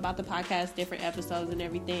us up about the podcast, different episodes and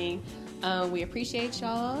everything. We appreciate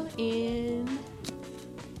y'all, and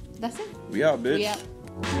that's it. We out, bitch. We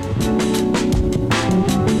out.